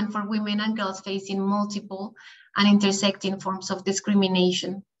 and for women and girls facing multiple and intersecting forms of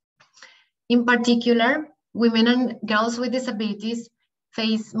discrimination. In particular, women and girls with disabilities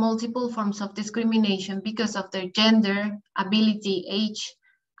face multiple forms of discrimination because of their gender, ability, age,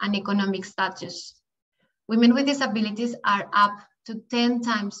 and economic status. Women with disabilities are up to 10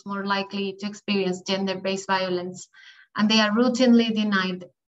 times more likely to experience gender-based violence, and they are routinely denied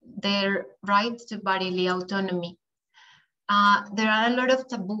their right to bodily autonomy. There are a lot of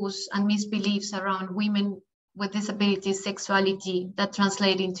taboos and misbeliefs around women with disabilities sexuality that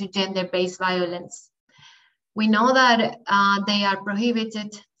translate into gender-based violence. We know that they are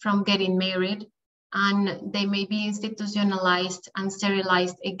prohibited from getting married, and they may be institutionalized and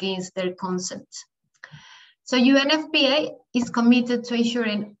sterilized against their consent. So UNFPA is committed to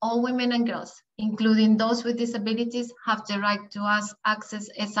ensuring all women and girls, including those with disabilities, have the right to access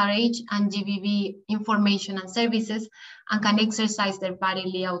SRH and GBV information and services and can exercise their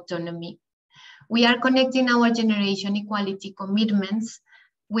bodily autonomy. We are connecting our generation equality commitments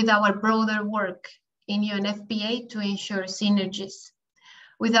with our broader work in UNFPA to ensure synergies.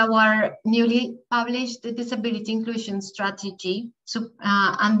 With our newly published Disability Inclusion Strategy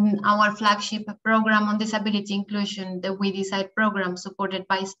and our flagship program on disability inclusion, the We Decide program supported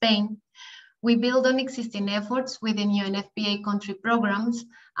by Spain, we build on existing efforts within UNFPA country programs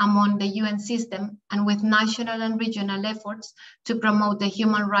among the UN system and with national and regional efforts to promote the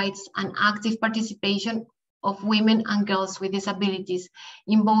human rights and active participation of women and girls with disabilities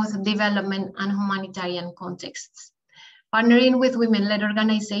in both development and humanitarian contexts. Partnering with women-led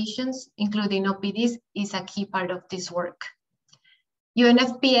organizations, including OPDs, is a key part of this work.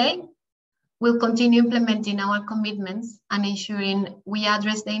 UNFPA will continue implementing our commitments and ensuring we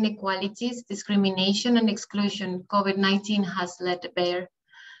address the inequalities, discrimination, and exclusion COVID-19 has laid bare.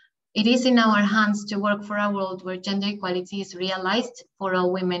 It is in our hands to work for a world where gender equality is realized for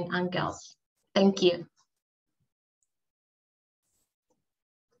all women and girls. Thank you.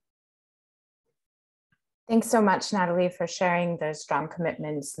 Thanks so much, Natalie, for sharing those strong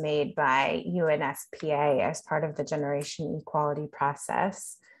commitments made by UNFPA as part of the generation equality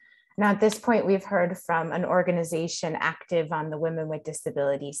process. Now, at this point, we've heard from an organization active on the women with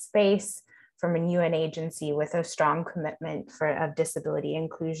disability space, from a UN agency with a strong commitment of disability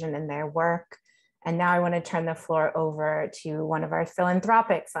inclusion in their work. And now I want to turn the floor over to one of our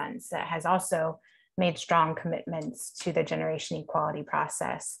philanthropic funds that has also made strong commitments to the generation equality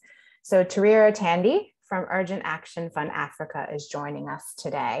process. So Tarira Tandy from Urgent Action Fund Africa is joining us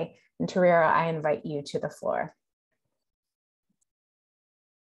today. And Tarira, I invite you to the floor.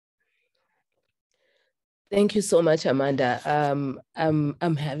 Thank you so much, Amanda.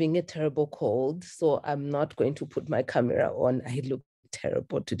 I'm having a terrible cold, so I'm not going to put my camera on. I look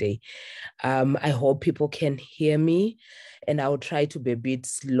terrible today. I hope people can hear me, and I'll try to be a bit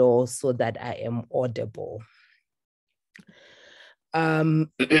slow so that I am audible.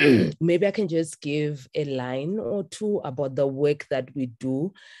 Maybe I can just give a line or two about the work that we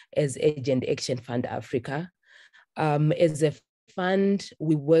do as Agent Action Fund Africa. As a fund,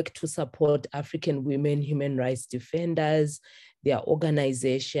 we work to support African women human rights defenders, their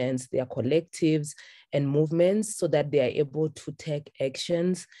organizations, their collectives and movements so that they are able to take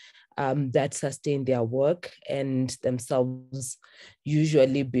actions that sustain their work and themselves,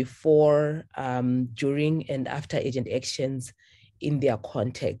 usually before, during and after agent actions in their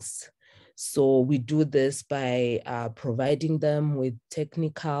context. So we do this by providing them with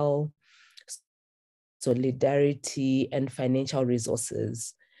technical, solidarity, and financial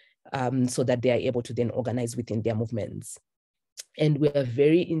resources so that they are able to then organize within their movements. And we are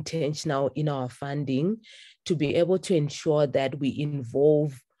very intentional in our funding to be able to ensure that we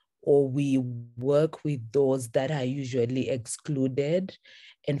involve or we work with those that are usually excluded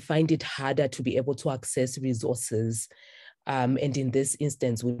and find it harder to be able to access resources. And in this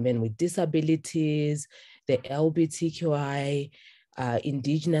instance, women with disabilities, the LGBTQI,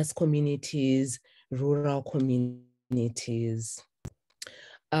 indigenous communities, rural communities.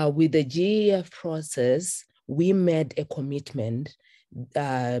 With the GEF process, we made a commitment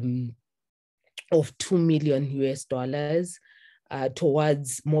of $2 million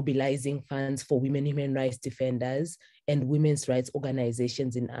towards mobilizing funds for women human rights defenders and women's rights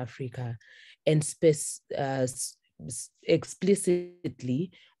organizations in Africa. And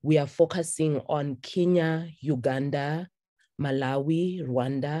explicitly, we are focusing on Kenya, Uganda, Malawi,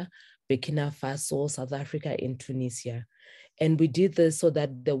 Rwanda, Burkina Faso, South Africa, and Tunisia. And we did this so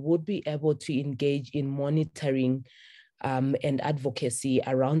that they would be able to engage in monitoring and advocacy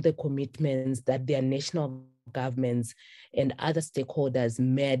around the commitments that their national governments and other stakeholders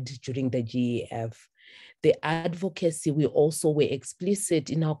made during the GEF. The advocacy, we also were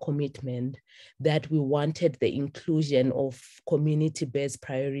explicit in our commitment that we wanted the inclusion of community-based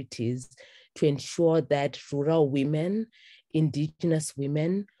priorities to ensure that rural women, indigenous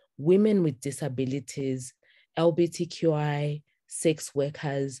women, women with disabilities, LGBTQI, sex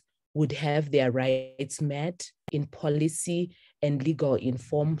workers would have their rights met in policy and legal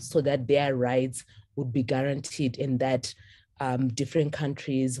inform so that their rights would be guaranteed and that different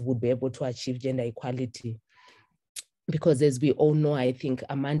countries would be able to achieve gender equality. Because as we all know, I think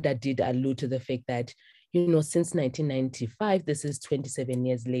Amanda did allude to the fact that, you know, since 1995, this is 27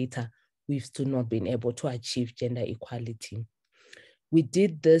 years later, we've still not been able to achieve gender equality. We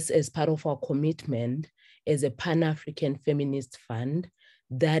did this as part of our commitment as a Pan-African feminist fund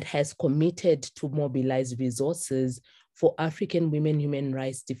that has committed to mobilize resources for African women human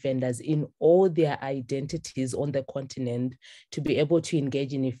rights defenders in all their identities on the continent to be able to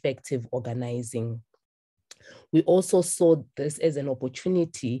engage in effective organizing. We also saw this as an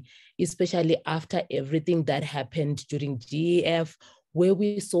opportunity, especially after everything that happened during GEF, where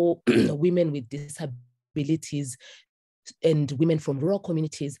we saw women with disabilities and women from rural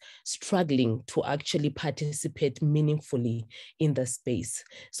communities struggling to actually participate meaningfully in the space.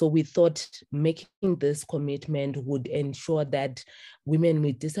 So we thought making this commitment would ensure that women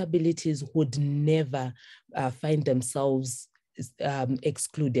with disabilities would never find themselves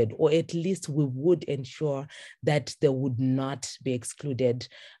excluded, or at least we would ensure that they would not be excluded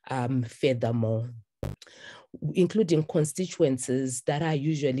furthermore, including constituencies that are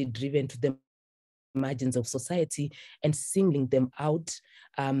usually driven to the margins of society and singling them out,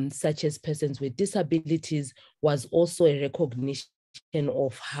 such as persons with disabilities, was also a recognition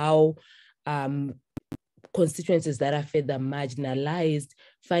of how constituencies that are further marginalized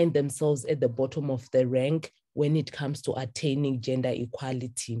find themselves at the bottom of the rank when it comes to attaining gender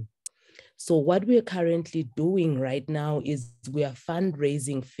equality. So what we're currently doing right now is we are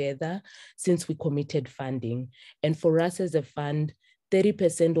fundraising further since we committed funding. And for us as a fund,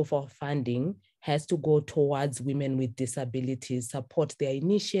 30% of our funding has to go towards women with disabilities, support their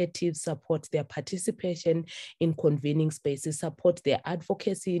initiatives, support their participation in convening spaces, support their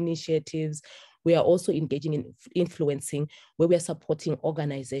advocacy initiatives. We are also engaging in influencing, where we are supporting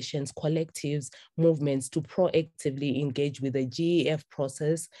organizations, collectives, movements to proactively engage with the GEF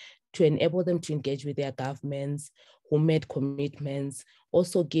process to enable them to engage with their governments who made commitments,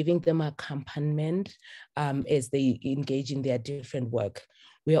 also giving them accompaniment as they engage in their different work.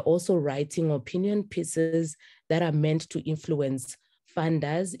 We are also writing opinion pieces that are meant to influence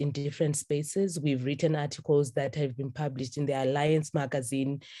funders in different spaces. We've written articles that have been published in the Alliance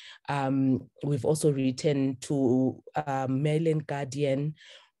magazine. We've also written to Mail and Guardian.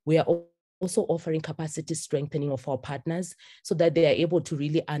 We are also offering capacity strengthening of our partners so that they are able to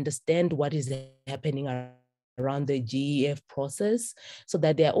really understand what is happening around the GEF process, so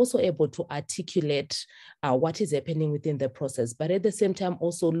that they are also able to articulate what is happening within the process, but at the same time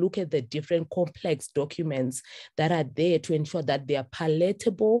also look at the different complex documents that are there to ensure that they are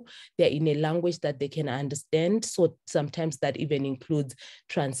palatable, they're in a language that they can understand. So sometimes that even includes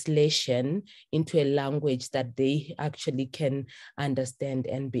translation into a language that they actually can understand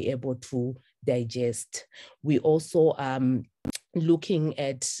and be able to digest. We also looking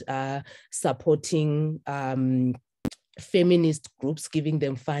at supporting feminist groups, giving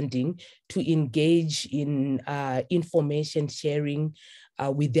them funding to engage in information sharing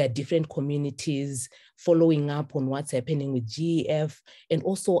with their different communities, following up on what's happening with GEF, and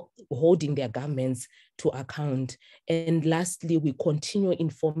also holding their governments to account. And lastly, we continue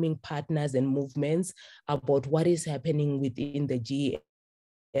informing partners and movements about what is happening within the GEF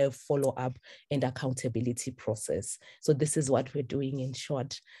follow-up and accountability process. So this is what we're doing in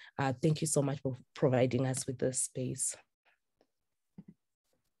short. Thank you so much for providing us with this space.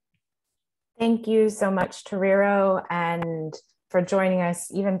 Thank you so much, Tariro, and for joining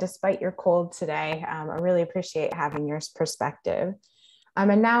us, even despite your cold today. I really appreciate having your perspective.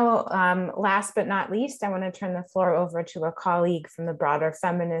 And now, last but not least, I want to turn the floor over to a colleague from the broader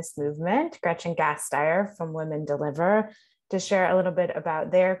feminist movement, Gretchen Gasteyer from Women Deliver, to share a little bit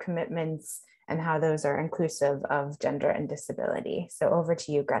about their commitments and how those are inclusive of gender and disability. So over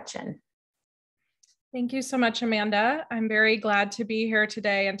to you, Gretchen. Thank you so much, Amanda. I'm very glad to be here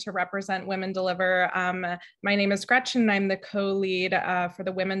today and to represent Women Deliver. My name is Gretchen, and I'm the co-lead for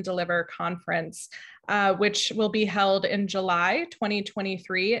the Women Deliver conference, which will be held in July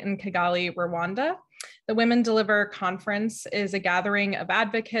 2023 in Kigali, Rwanda. The Women Deliver conference is a gathering of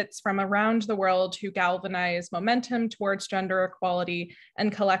advocates from around the world who galvanize momentum towards gender equality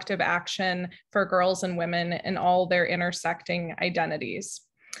and collective action for girls and women in all their intersecting identities.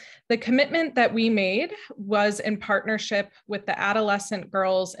 The commitment that we made was in partnership with the Adolescent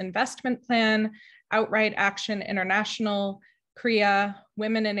Girls Investment Plan, Outright Action International, CREA,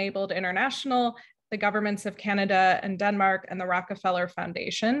 Women Enabled International, the governments of Canada and Denmark, and the Rockefeller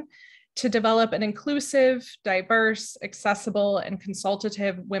Foundation. to develop an inclusive, diverse, accessible, and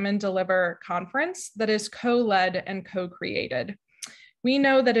consultative Women Deliver conference that is co-led and co-created. We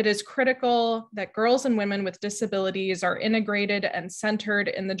know that it is critical that girls and women with disabilities are integrated and centered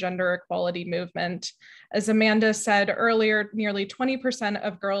in the gender equality movement. As Amanda said earlier, nearly 20%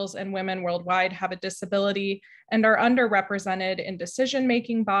 of girls and women worldwide have a disability and are underrepresented in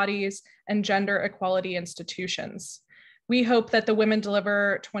decision-making bodies and gender equality institutions. We hope that the Women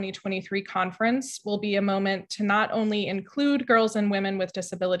Deliver 2023 conference will be a moment to not only include girls and women with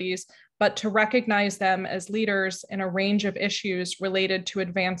disabilities, but to recognize them as leaders in a range of issues related to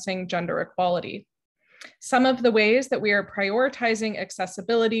advancing gender equality. Some of the ways that we are prioritizing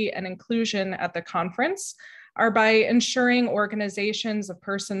accessibility and inclusion at the conference are by ensuring organizations of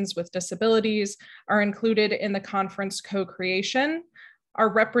persons with disabilities are included in the conference co-creation, are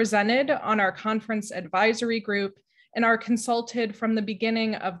represented on our conference advisory group, and are consulted from the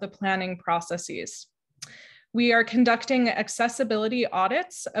beginning of the planning processes. We are conducting accessibility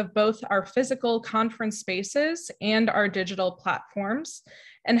audits of both our physical conference spaces and our digital platforms,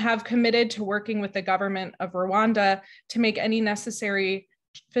 and have committed to working with the government of Rwanda to make any necessary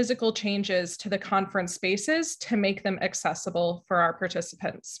physical changes to the conference spaces to make them accessible for our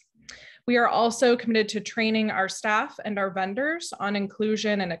participants. We are also committed to training our staff and our vendors on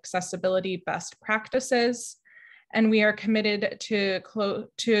inclusion and accessibility best practices. And we are committed to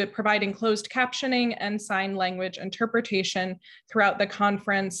providing closed captioning and sign language interpretation throughout the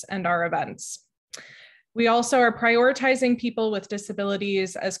conference and our events. We also are prioritizing people with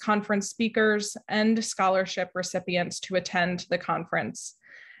disabilities as conference speakers and scholarship recipients to attend the conference.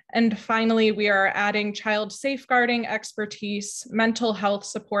 And finally, we are adding child safeguarding expertise, mental health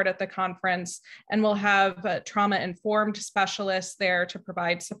support at the conference, and we'll have trauma-informed specialists there to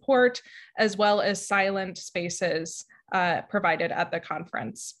provide support, as well as silent spaces provided at the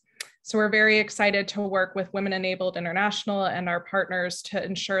conference. So we're very excited to work with Women Enabled International and our partners to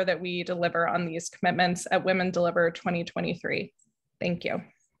ensure that we deliver on these commitments at Women Deliver 2023. Thank you.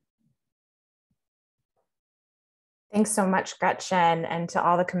 Thanks so much, Gretchen, and to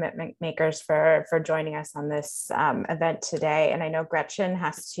all the commitment makers for joining us on this event today. And I know Gretchen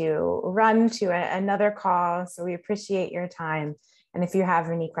has to run to another call, so we appreciate your time. And if you have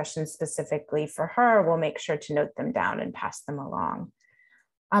any questions specifically for her, we'll make sure to note them down and pass them along.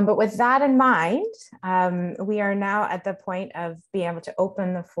 But with that in mind, we are now at the point of being able to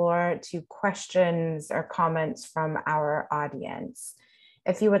open the floor to questions or comments from our audience.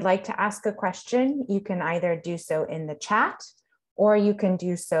 If you would like to ask a question, you can either do so in the chat or you can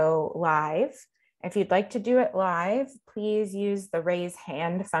do so live. If you'd like to do it live, please use the raise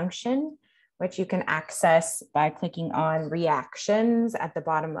hand function, which you can access by clicking on reactions at the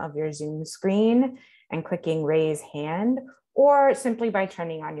bottom of your Zoom screen and clicking raise hand, or simply by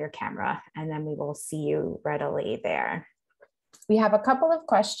turning on your camera, and then we will see you readily there. We have a couple of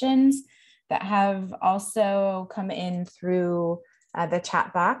questions that have also come in through the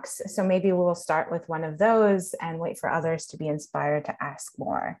chat box. So maybe we'll start with one of those and wait for others to be inspired to ask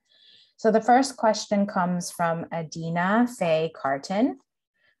more. So the first question comes from Adina Faye Carton.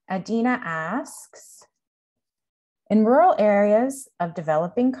 Adina asks, in rural areas of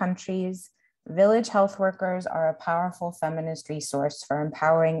developing countries, village health workers are a powerful feminist resource for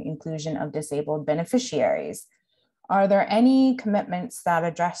empowering inclusion of disabled beneficiaries. Are there any commitments that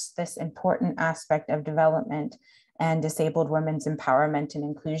address this important aspect of development and disabled women's empowerment and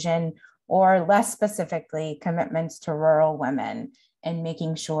inclusion, or less specifically, commitments to rural women and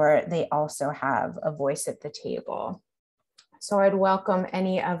making sure they also have a voice at the table? So I'd welcome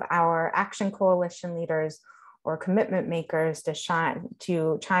any of our Action Coalition leaders or commitment makers to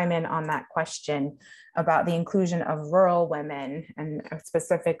chime in on that question about the inclusion of rural women, and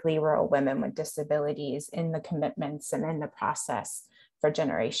specifically rural women with disabilities, in the commitments and in the process for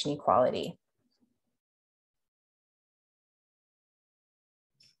generation equality.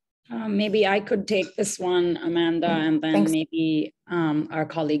 Maybe I could take this one, Amanda, and then Thanks. Maybe our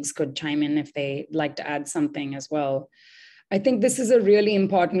colleagues could chime in if they'd like to add something as well. I think this is a really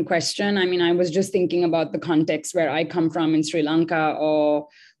important question. I mean, I was just thinking about the context where I come from in Sri Lanka, or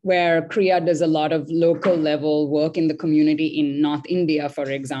where Kriya does a lot of local level work in the community in North India, for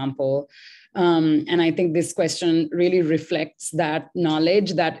example. And I think this question really reflects that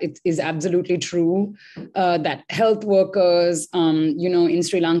knowledge that it is absolutely true that health workers, in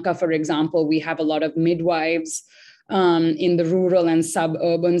Sri Lanka, for example, we have a lot of midwives in the rural and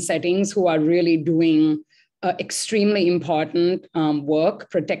suburban settings who are really doing extremely important work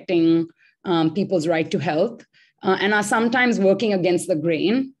protecting people's right to health. and are sometimes working against the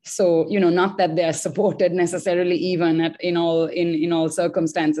grain. So, not that they're supported necessarily even in all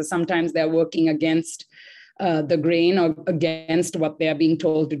circumstances. Sometimes they're working against the grain or against what they are being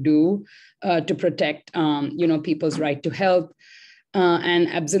told to do to protect, people's right to health. And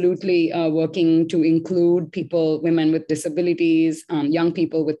absolutely working to include women with disabilities, young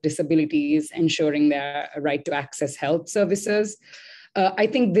people with disabilities, ensuring their right to access health services. I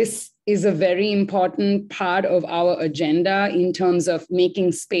think this is a very important part of our agenda in terms of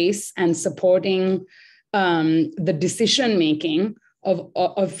making space and supporting the decision-making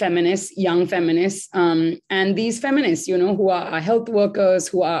of feminists, young feminists, and these feminists, who are health workers,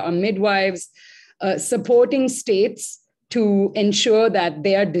 who are midwives, supporting states to ensure that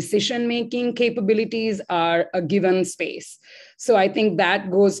their decision-making capabilities are a given space. So I think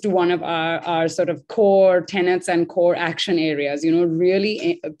that goes to one of our sort of core tenets and core action areas,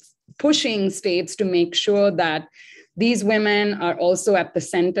 really pushing states to make sure that these women are also at the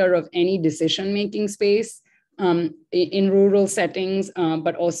center of any decision-making space in rural settings,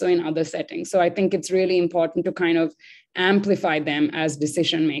 but also in other settings. So I think it's really important to kind of amplify them as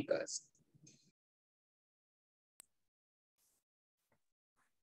decision makers.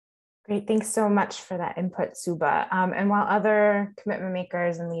 Great, thanks so much for that input, Suba. And while other commitment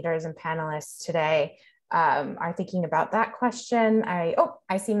makers and leaders and panelists today are thinking about that question,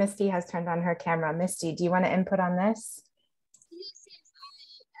 I see Misty has turned on her camera. Misty, do you want to input on this? Yes.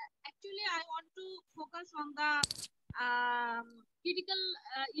 Actually, I want to focus on the critical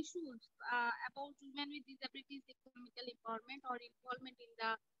issues about women with disabilities, economical empowerment or involvement in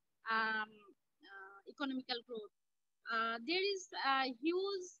the economical growth. There is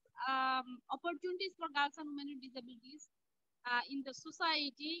huge opportunities for girls and women with disabilities in the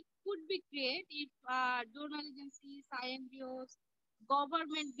society could be created if donor agencies, INGOs,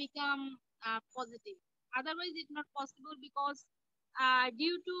 government become positive. Otherwise, it's not possible because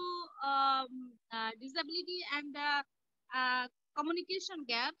due to disability and the communication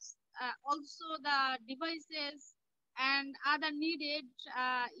gaps, also the devices and other needed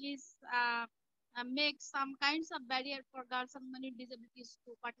is make some kinds of barrier for girls and women with disabilities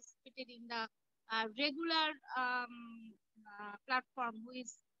to participate in the regular platform,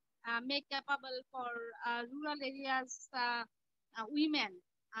 which make capable for rural areas women.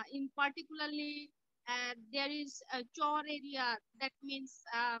 In particularly, there is a chore area, that means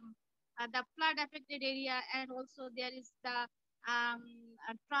the flood affected area, and also there is the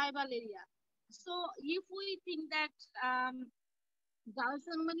tribal area. So if we think that girls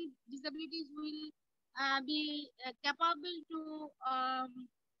and women with disabilities will be capable to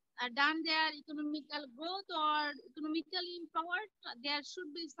done their economical growth or economically empowered, there should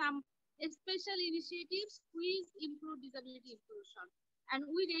be some special initiatives which improve disability inclusion. And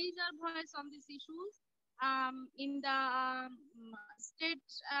we raise our voice on these issues in the state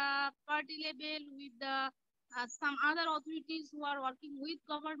party level with the some other authorities who are working with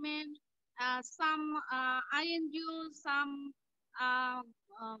government, some INGOs, some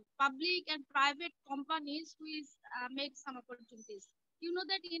public and private companies which make some opportunities. You know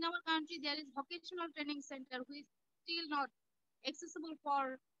that in our country there is vocational training center which is still not accessible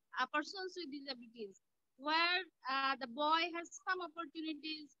for persons with disabilities, where the boy has some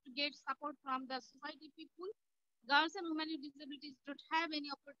opportunities to get support from the society people. Girls and women with disabilities don't have any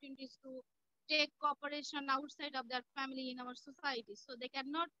opportunities to take cooperation outside of their family in our society, so they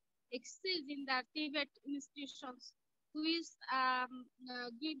cannot excel in the private institutions which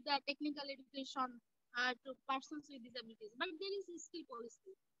give the technical education to persons with disabilities. But there is a skill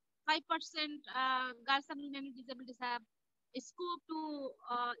policy. 5% girls and women with disabilities have a scope to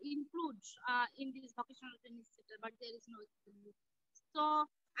include in this vocational training sector, but there is no. So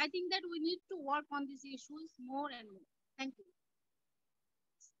I think that we need to work on these issues more and more. Thank you.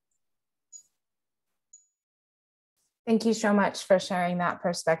 Thank you so much for sharing that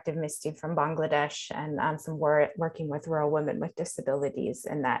perspective, Misty, from Bangladesh, and from working with rural women with disabilities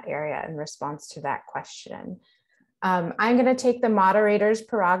in that area in response to that question. I'm going to take the moderator's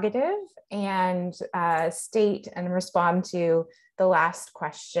prerogative and state and respond to the last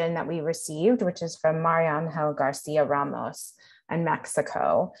question that we received, which is from Mariangel Garcia Ramos in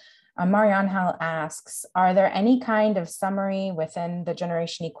Mexico. Mariangel asks, are there any kind of summary within the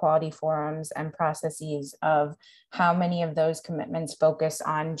Generation Equality Forums and processes of how many of those commitments focus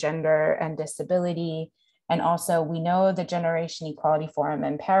on gender and disability? And also, we know the Generation Equality Forum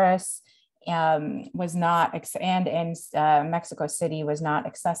in Paris was not, and in Mexico City was not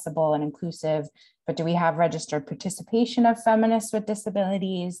accessible and inclusive, but do we have registered participation of feminists with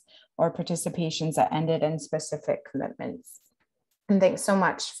disabilities or participations that ended in specific commitments? And thanks so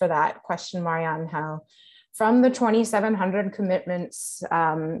much for that question, Mariangel. From the 2,700 commitments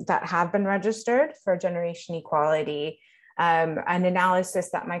that have been registered for generation equality, an analysis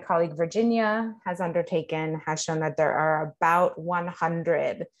that my colleague Virginia has undertaken has shown that there are about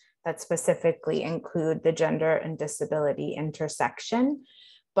 100 that specifically include the gender and disability intersection.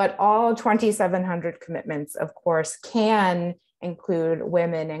 But all 2,700 commitments, of course, can include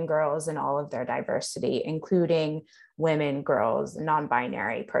women and girls in all of their diversity, including women, girls,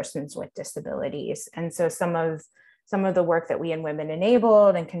 non-binary persons with disabilities. And so some of the work that we in Women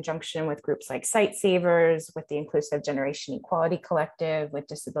Enabled, in conjunction with groups like Sight Savers, with the Inclusive Generation Equality Collective, with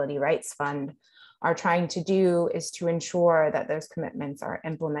Disability Rights Fund, are trying to do is to ensure that those commitments are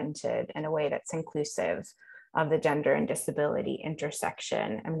implemented in a way that's inclusive of the gender and disability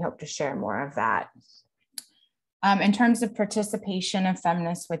intersection. And we hope to share more of that. In terms of participation of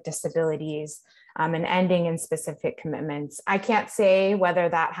feminists with disabilities and ending in specific commitments, I can't say whether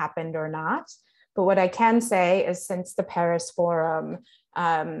that happened or not, but what I can say is since the Paris Forum,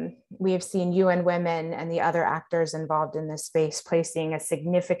 we have seen UN Women and the other actors involved in this space placing a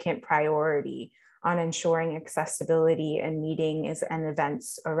significant priority on ensuring accessibility in meetings and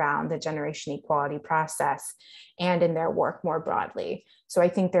events around the generation equality process and in their work more broadly. So I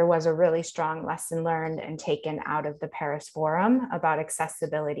think there was a really strong lesson learned and taken out of the Paris Forum about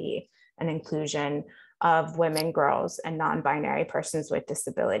accessibility and inclusion of women, girls, and non-binary persons with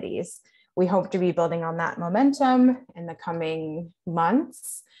disabilities. We hope to be building on that momentum in the coming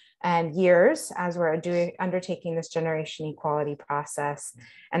months and years as we're undertaking this generation equality process.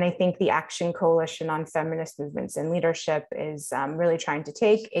 And I think the Action Coalition on Feminist Movements and Leadership is really trying to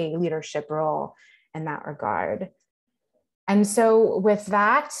take a leadership role in that regard. And so with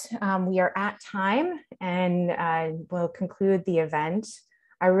that, we are at time and we'll conclude the event.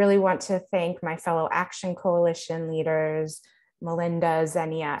 I really want to thank my fellow Action Coalition leaders, Melinda,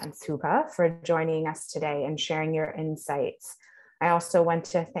 Xenia, and Thuba, for joining us today and sharing your insights. I also want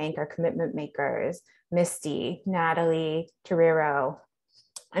to thank our commitment makers, Misty, Natalie, Torero,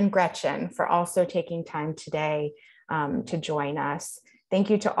 and Gretchen for also taking time today to join us.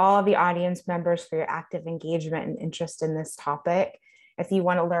 Thank you to all of the audience members for your active engagement and interest in this topic. If you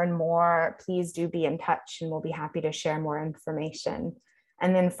want to learn more, please do be in touch and we'll be happy to share more information.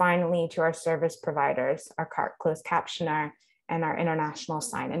 And then finally, to our service providers, our closed captioner, and our international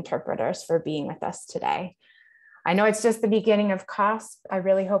sign interpreters for being with us today. I know it's just the beginning of CoSP. I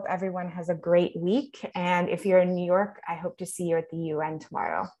really hope everyone has a great week. And if you're in New York, I hope to see you at the UN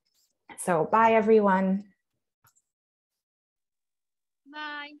tomorrow. So bye, everyone.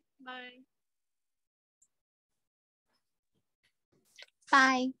 Bye. Bye.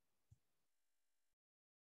 Bye.